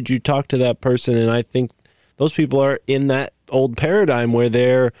 Why would you talk to that person? And I think those people are in that old paradigm where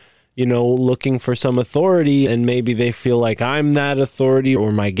they're, looking for some authority, and maybe they feel like I'm that authority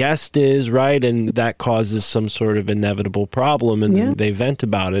or my guest is, right? And that causes some sort of inevitable problem, and then they vent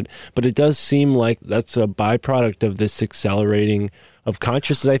about it. But it does seem like that's a byproduct of this accelerating of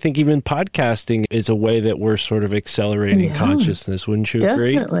consciousness. I think even podcasting is a way that we're sort of accelerating consciousness. Wouldn't you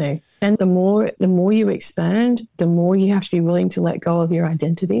agree? Definitely. And the more you expand, the more you have to be willing to let go of your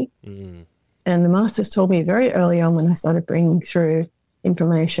identity. Mm. And the masters told me very early on when I started bringing through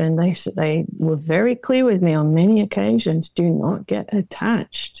information, they were very clear with me on many occasions, do not get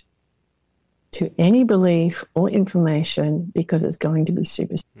attached to any belief or information because it's going to be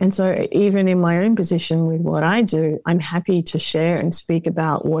super. And so even in my own position with what I do, I'm happy to share and speak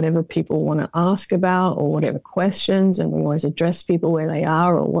about whatever people want to ask about or whatever questions, and we always address people where they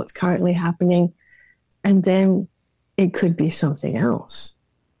are or what's currently happening. And then it could be something else.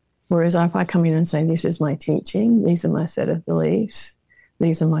 Whereas if I come in and say, this is my teaching, these are my set of beliefs,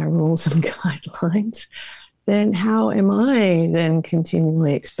 these are my rules and guidelines, then how am I then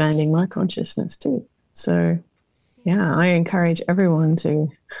continually expanding my consciousness too? So, yeah, I encourage everyone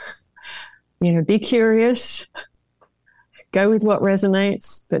to, be curious, go with what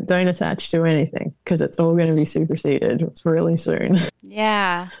resonates, but don't attach to anything, because it's all going to be superseded really soon.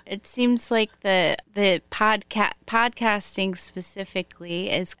 Yeah, it seems like the podcasting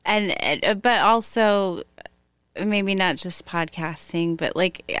specifically is, but also maybe not just podcasting, but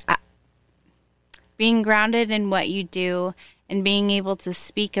being grounded in what you do and being able to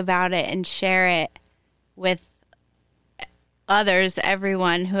speak about it and share it with others,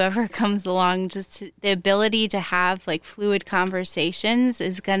 everyone, whoever comes along, just the ability to have like fluid conversations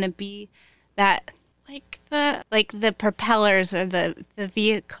is going to be that the propellers or the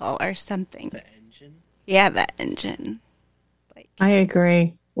vehicle or something. The engine? Yeah, the engine. I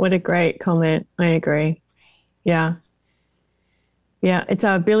agree. What a great comment. I agree. Yeah. Yeah, it's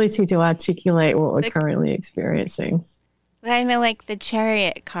our ability to articulate what we're currently experiencing. Kind of like the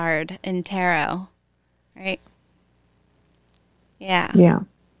chariot card in tarot, right? Yeah. Yeah.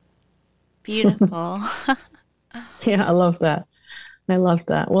 Beautiful. Yeah, I love that. I love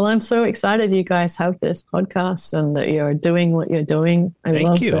that. Well, I'm so excited you guys have this podcast and that you're doing what you're doing. I Thank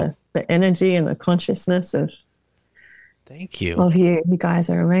love you. the energy and the consciousness of you. You guys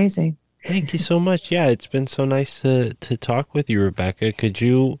are amazing. Thank you so much. Yeah, it's been so nice to talk with you, Rebecca. Could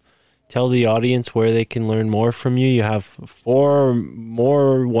you tell the audience where they can learn more from you? You have 4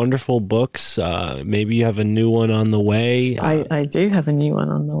 more wonderful books. Maybe you have a new one on the way. I do have a new one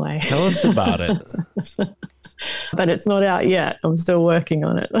on the way. Tell us about it. But it's not out yet. I'm still working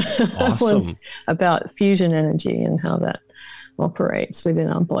on it. Awesome. One's about fusion energy and how that operates within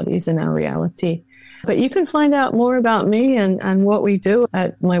our bodies and our reality. But you can find out more about me and what we do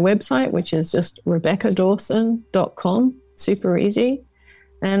at my website, which is just RebeccaDawson.com. Super easy.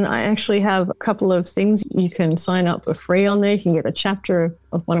 And I actually have a couple of things you can sign up for free on there. You can get a chapter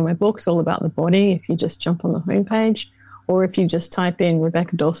of one of my books all about the body if you just jump on the homepage, or if you just type in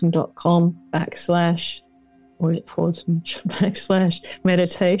RebeccaDawson.com /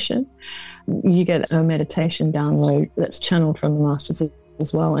 meditation, you get a meditation download that's channeled from the masters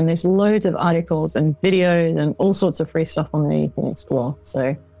as well. And there's loads of articles and videos and all sorts of free stuff on there you can explore. So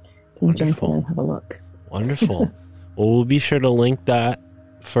you can jump in and have a look. Wonderful. Well, we'll be sure to link that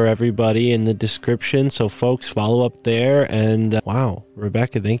for everybody in the description. So folks, follow up there. And wow,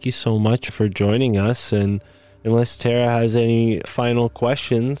 Rebecca, thank you so much for joining us. And unless Tara has any final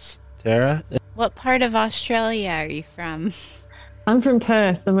questions, Tara? What part of Australia are you from? I'm from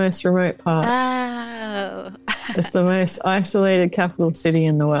Perth, the most remote part. Oh. It's the most isolated capital city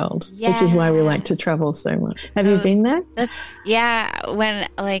in the world, which is why we like to travel so much. Have you been there? When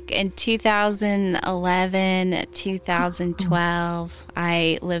in 2011, 2012,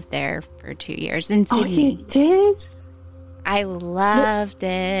 I lived there for 2 years in Sydney. Oh, you did? I loved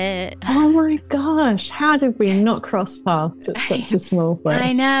it. Oh my gosh, how did we not cross paths at such a small place?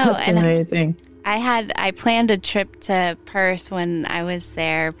 I know. That's amazing. I planned a trip to Perth when I was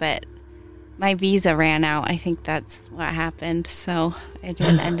there, but my visa ran out. I think that's what happened. So I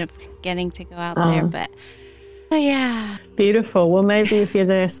didn't end up getting to go out there. But yeah. Beautiful. Well, maybe if you're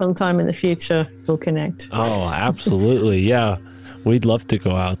there sometime in the future, we'll connect. Oh, absolutely. Yeah. We'd love to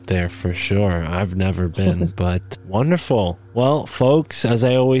go out there for sure. I've never been, but wonderful. Well, folks, as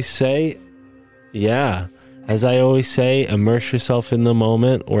I always say, immerse yourself in the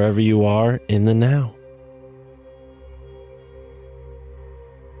moment wherever you are in the now.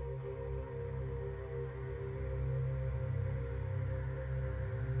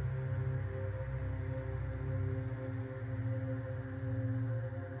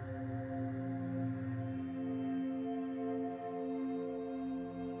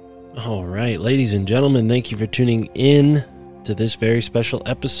 All right, ladies and gentlemen, thank you for tuning in to this very special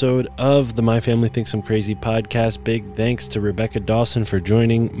episode of the My Family Thinks I'm Crazy podcast. Big thanks to Rebecca Dawson for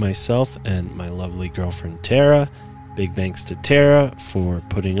joining myself and my lovely girlfriend Tara. Big thanks to Tara for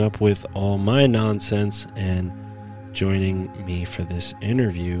putting up with all my nonsense and joining me for this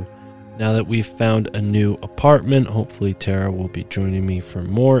interview. Now that we've found a new apartment, hopefully Tara will be joining me for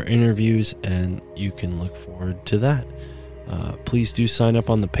more interviews, and you can look forward to that. Please do sign up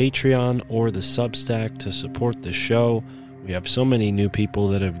on the Patreon or the Substack to support the show. We have so many new people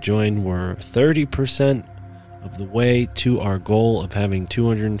that have joined. We're 30% of the way to our goal of having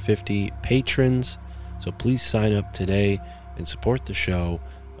 250 patrons. So please sign up today and support the show.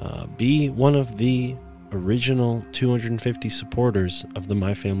 Be one of the original 250 supporters of the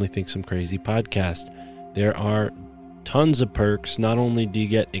My Family Thinks I'm Crazy podcast. There are tons of perks. Not only do you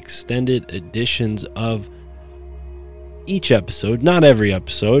get extended editions of each episode, not every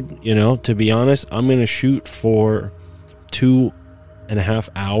episode, to be honest, I'm going to shoot for 2.5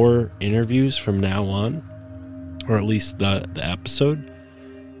 hour interviews from now on, or at least the episode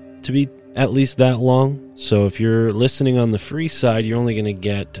to be at least that long. So if you're listening on the free side, you're only going to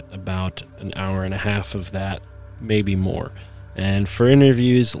get about an hour and a half of that, maybe more. And for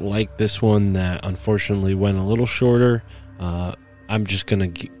interviews like this one that unfortunately went a little shorter, I'm just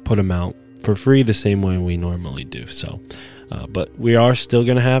going to put them out for free the same way we normally do. So But we are still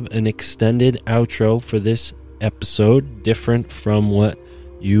going to have an extended outro for this episode, different from what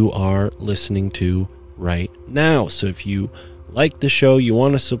you are listening to right now. So if you like the show, you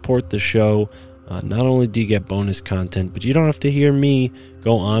want to support the show, not only do you get bonus content, but you don't have to hear me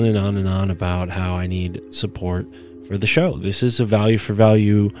go on and on and on about how I need support for the show. This is a value for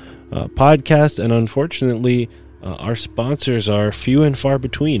value podcast, and unfortunately, our sponsors are few and far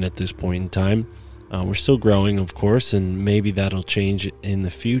between at this point in time. We're still growing, of course, and maybe that'll change in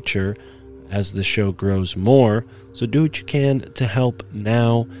the future as the show grows more. So do what you can to help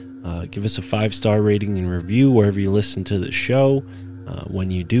now. Give us a 5-star rating and review wherever you listen to the show. When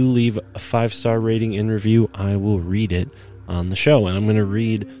you do leave a 5-star rating and review, I will read it on the show. And I'm going to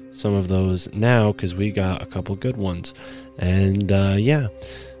read some of those now because we got a couple good ones. And yeah,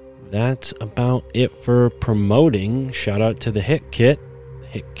 that's about it for promoting. Shout out to the Hit Kit.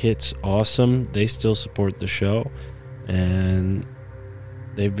 Hit Kit's awesome. They still support the show. And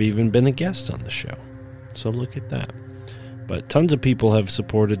they've even been a guest on the show. So look at that. But tons of people have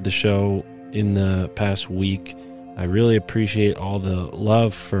supported the show in the past week. I really appreciate all the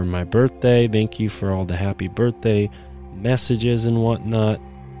love for my birthday. Thank you for all the happy birthday messages and whatnot.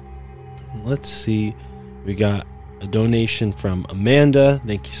 Let's see. We got a donation from Amanda.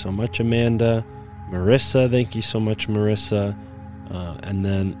 Thank you so much, Amanda. Marissa. Thank you so much, Marissa. And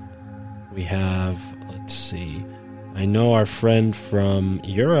then we have, let's see. I know our friend from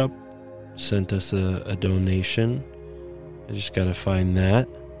Europe sent us a donation. I just got to find that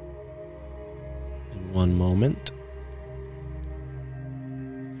in one moment.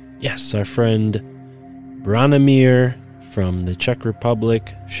 Yes, our friend Branimir from the Czech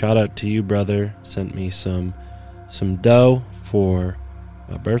Republic. Shout out to you, brother. Sent me some dough for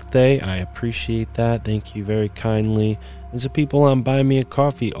my birthday. I appreciate that. Thank you very kindly. And some people on Buy Me a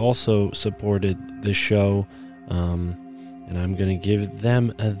Coffee also supported the show. And I'm going to give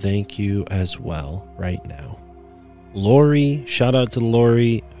them a thank you as well right now. Lori, shout out to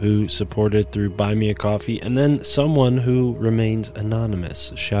Lori, who supported through Buy Me a Coffee, and then someone who remains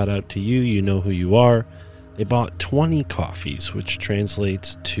anonymous. Shout out to you. You know who you are. They bought 20 coffees, which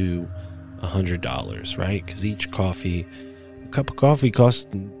translates to $100, right? Because each coffee, a cup of coffee costs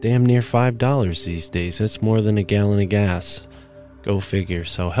damn near $5 these days. That's more than a gallon of gas. Go figure.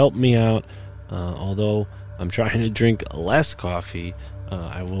 So help me out. Although I'm trying to drink less coffee,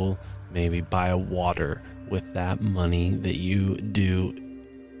 I will maybe buy a water with that money that you do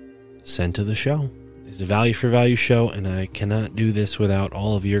send to the show. It's a value for value show, and I cannot do this without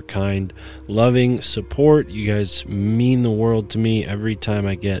all of your kind, loving support. You guys mean the world to me. Every time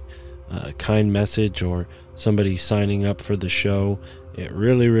I get a kind message or somebody signing up for the show, it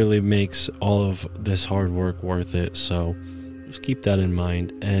really, really makes all of this hard work worth it. So just keep that in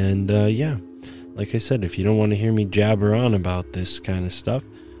mind. And yeah, like I said, if you don't want to hear me jabber on about this kind of stuff,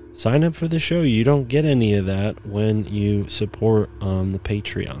 sign up for the show. You don't get any of that when you support on the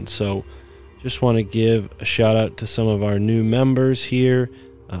Patreon. So just want to give a shout out to some of our new members here.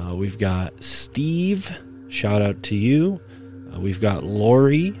 We've got Steve. Shout out to you. We've got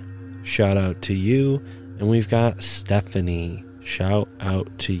Lori. Shout out to you. And we've got Stephanie. Shout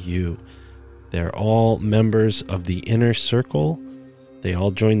out to you. They're all members of the Inner Circle. They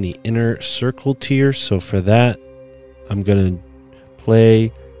all join the Inner Circle tier. So for that, I'm going to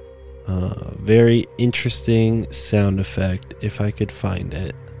play a very interesting sound effect if I could find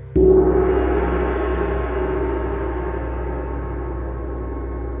it.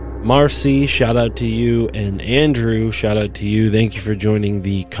 Marcy, shout out to you, and Andrew, shout out to you. Thank you for joining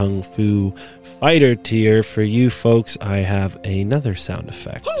the Kung Fu Fighter tier. For you folks, I have another sound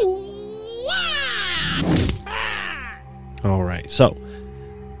effect. All right, so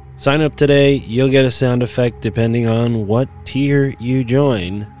sign up today. You'll get a sound effect depending on what tier you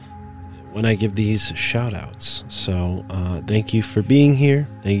join when I give these shout outs. So thank you for being here.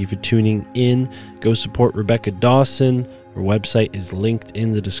 Thank you for tuning in. Go support Rebecca Dawson. Her website is linked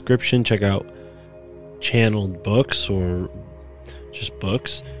in the description. Check out Channeled Books or just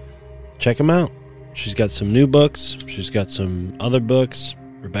books. Check them out. She's got some new books. She's got some other books.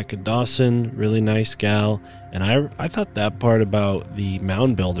 Rebecca Dawson, really nice gal. And I thought that part about the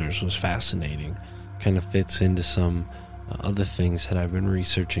Moundbuilders was fascinating. Kind of fits into some other things that I've been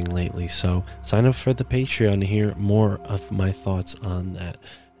researching lately. So sign up for the Patreon to hear more of my thoughts on that.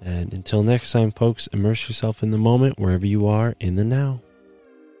 And until next time, folks, immerse yourself in the moment wherever you are in the now.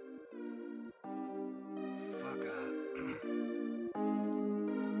 Fuck up.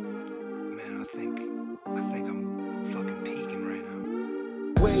 Man, I think I'm fucking peeking right now.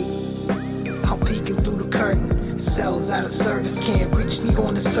 Wait, I'm peeking through the curtain. Cells out of service, can't reach me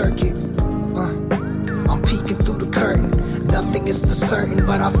on the circuit. I'm peeking through the curtain. Nothing is for certain,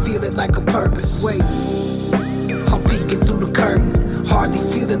 but I feel it like a purpose. Wait, I'm peeking through the curtain. Hardly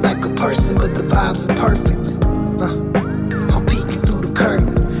feeling like a person, but the vibes are perfect. I'm peeking through the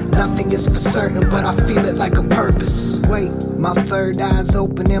curtain. Nothing is for certain, but I feel it like a purpose. Wait, my third eye's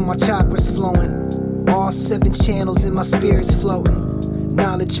open and my chakras flowing. All 7 channels in my spirit's floating.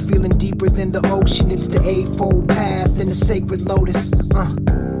 Knowledge feeling deeper than the ocean. It's the eightfold path in the sacred lotus.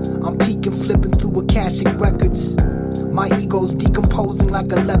 I'm peeking, flipping through Akashic records. My ego's decomposing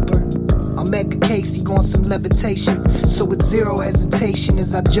like a leopard. I'm Edgar Casey on some levitation, so with zero hesitation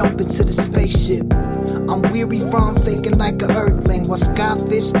as I jump into the spaceship. I'm weary from faking like a earthling, while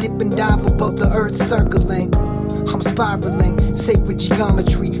skyfish dip and dive above the earth circling. I'm spiraling, sacred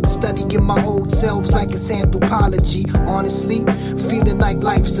geometry, studying my old selves like it's anthropology. Honestly, feeling like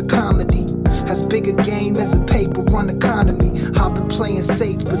life's a comedy, as big a game as a paper-run economy. I've been playing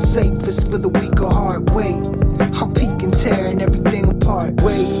safe, but safest for the weak of heart. Wait, I'm peeking, tearing everything apart.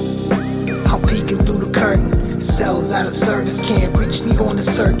 Wait, I'm peeking through the curtain. Cells out of service can't reach me on the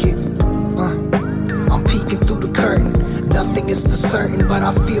circuit. I'm peeking through the curtain. Nothing is for certain, but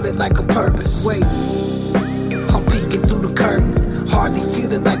I feel it like a purpose. Wait, I'm peeking through the curtain. Hardly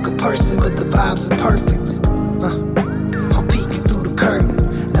feeling like a person, but the vibes are perfect. I'm peeking through the curtain.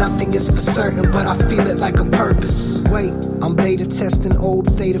 Nothing is for certain, but I feel it like a purpose. Wait, I'm beta testing old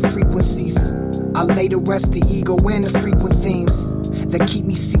theta frequencies. I lay to rest the ego and the frequent themes that keep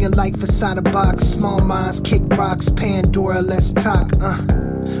me seeing life inside a box. Small minds kick rocks, Pandora, let's talk.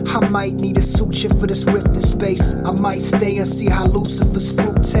 I might need a suture for this rift in space. I might stay and see how Lucifer's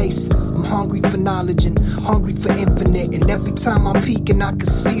fruit tastes. I'm hungry for knowledge and hungry for infinite, and every time I'm peeking I can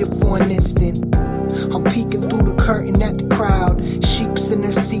see it for an instant. I'm peeking through the curtain at the crowd. Sheeps in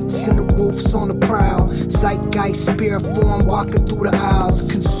their seats and the wolves on the prowl. Zeitgeist, spirit form walking through the aisles.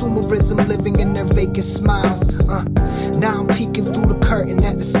 Consumerism living in their vacant smiles. Now I'm peeking through the curtain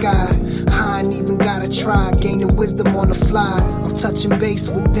at the sky. I ain't even gotta try, gaining wisdom on the fly. I'm touching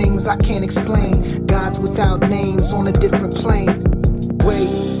base with things I can't explain. Gods without names on a different plane. Wait,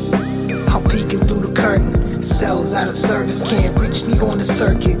 I'm peeking through the curtain. Cells out of service can't reach me on the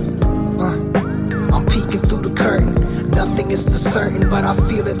circuit. I'm peeking through the curtain. Nothing is for certain, but I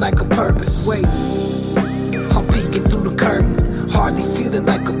feel it like a purpose. Wait, I'm peeking through the curtain. Hardly feeling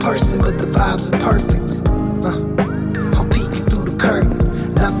like a person, but the vibes are perfect. I'm peeking through the curtain.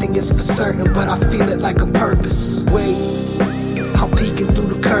 Nothing is for certain, but I feel it like a purpose. Wait, I'm peeking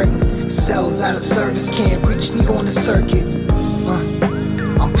through the curtain. Cells out of service can't reach me on the circuit.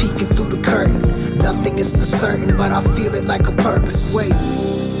 I'm peeking through the curtain. Nothing is for certain, but I feel it like a purpose. Wait,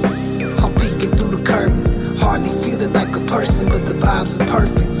 I'm peeking through the curtain. Hardly feeling like a person, but the vibes are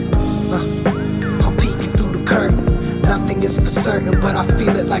perfect. I'm peeking through the curtain. Nothing is for certain, but I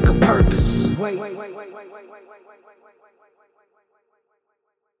feel it like a purpose. Wait.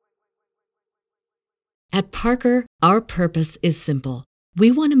 At Parker, our purpose is simple.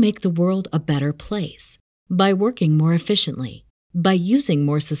 We want to make the world a better place by working more efficiently, by using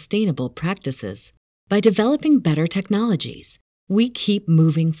more sustainable practices, by developing better technologies. We keep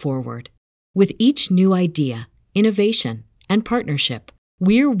moving forward. With each new idea, innovation, and partnership,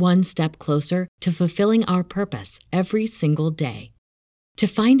 we're one step closer to fulfilling our purpose every single day. To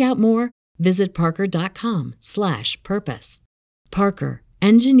find out more, visit parker.com/purpose. Parker,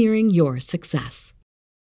 engineering your success.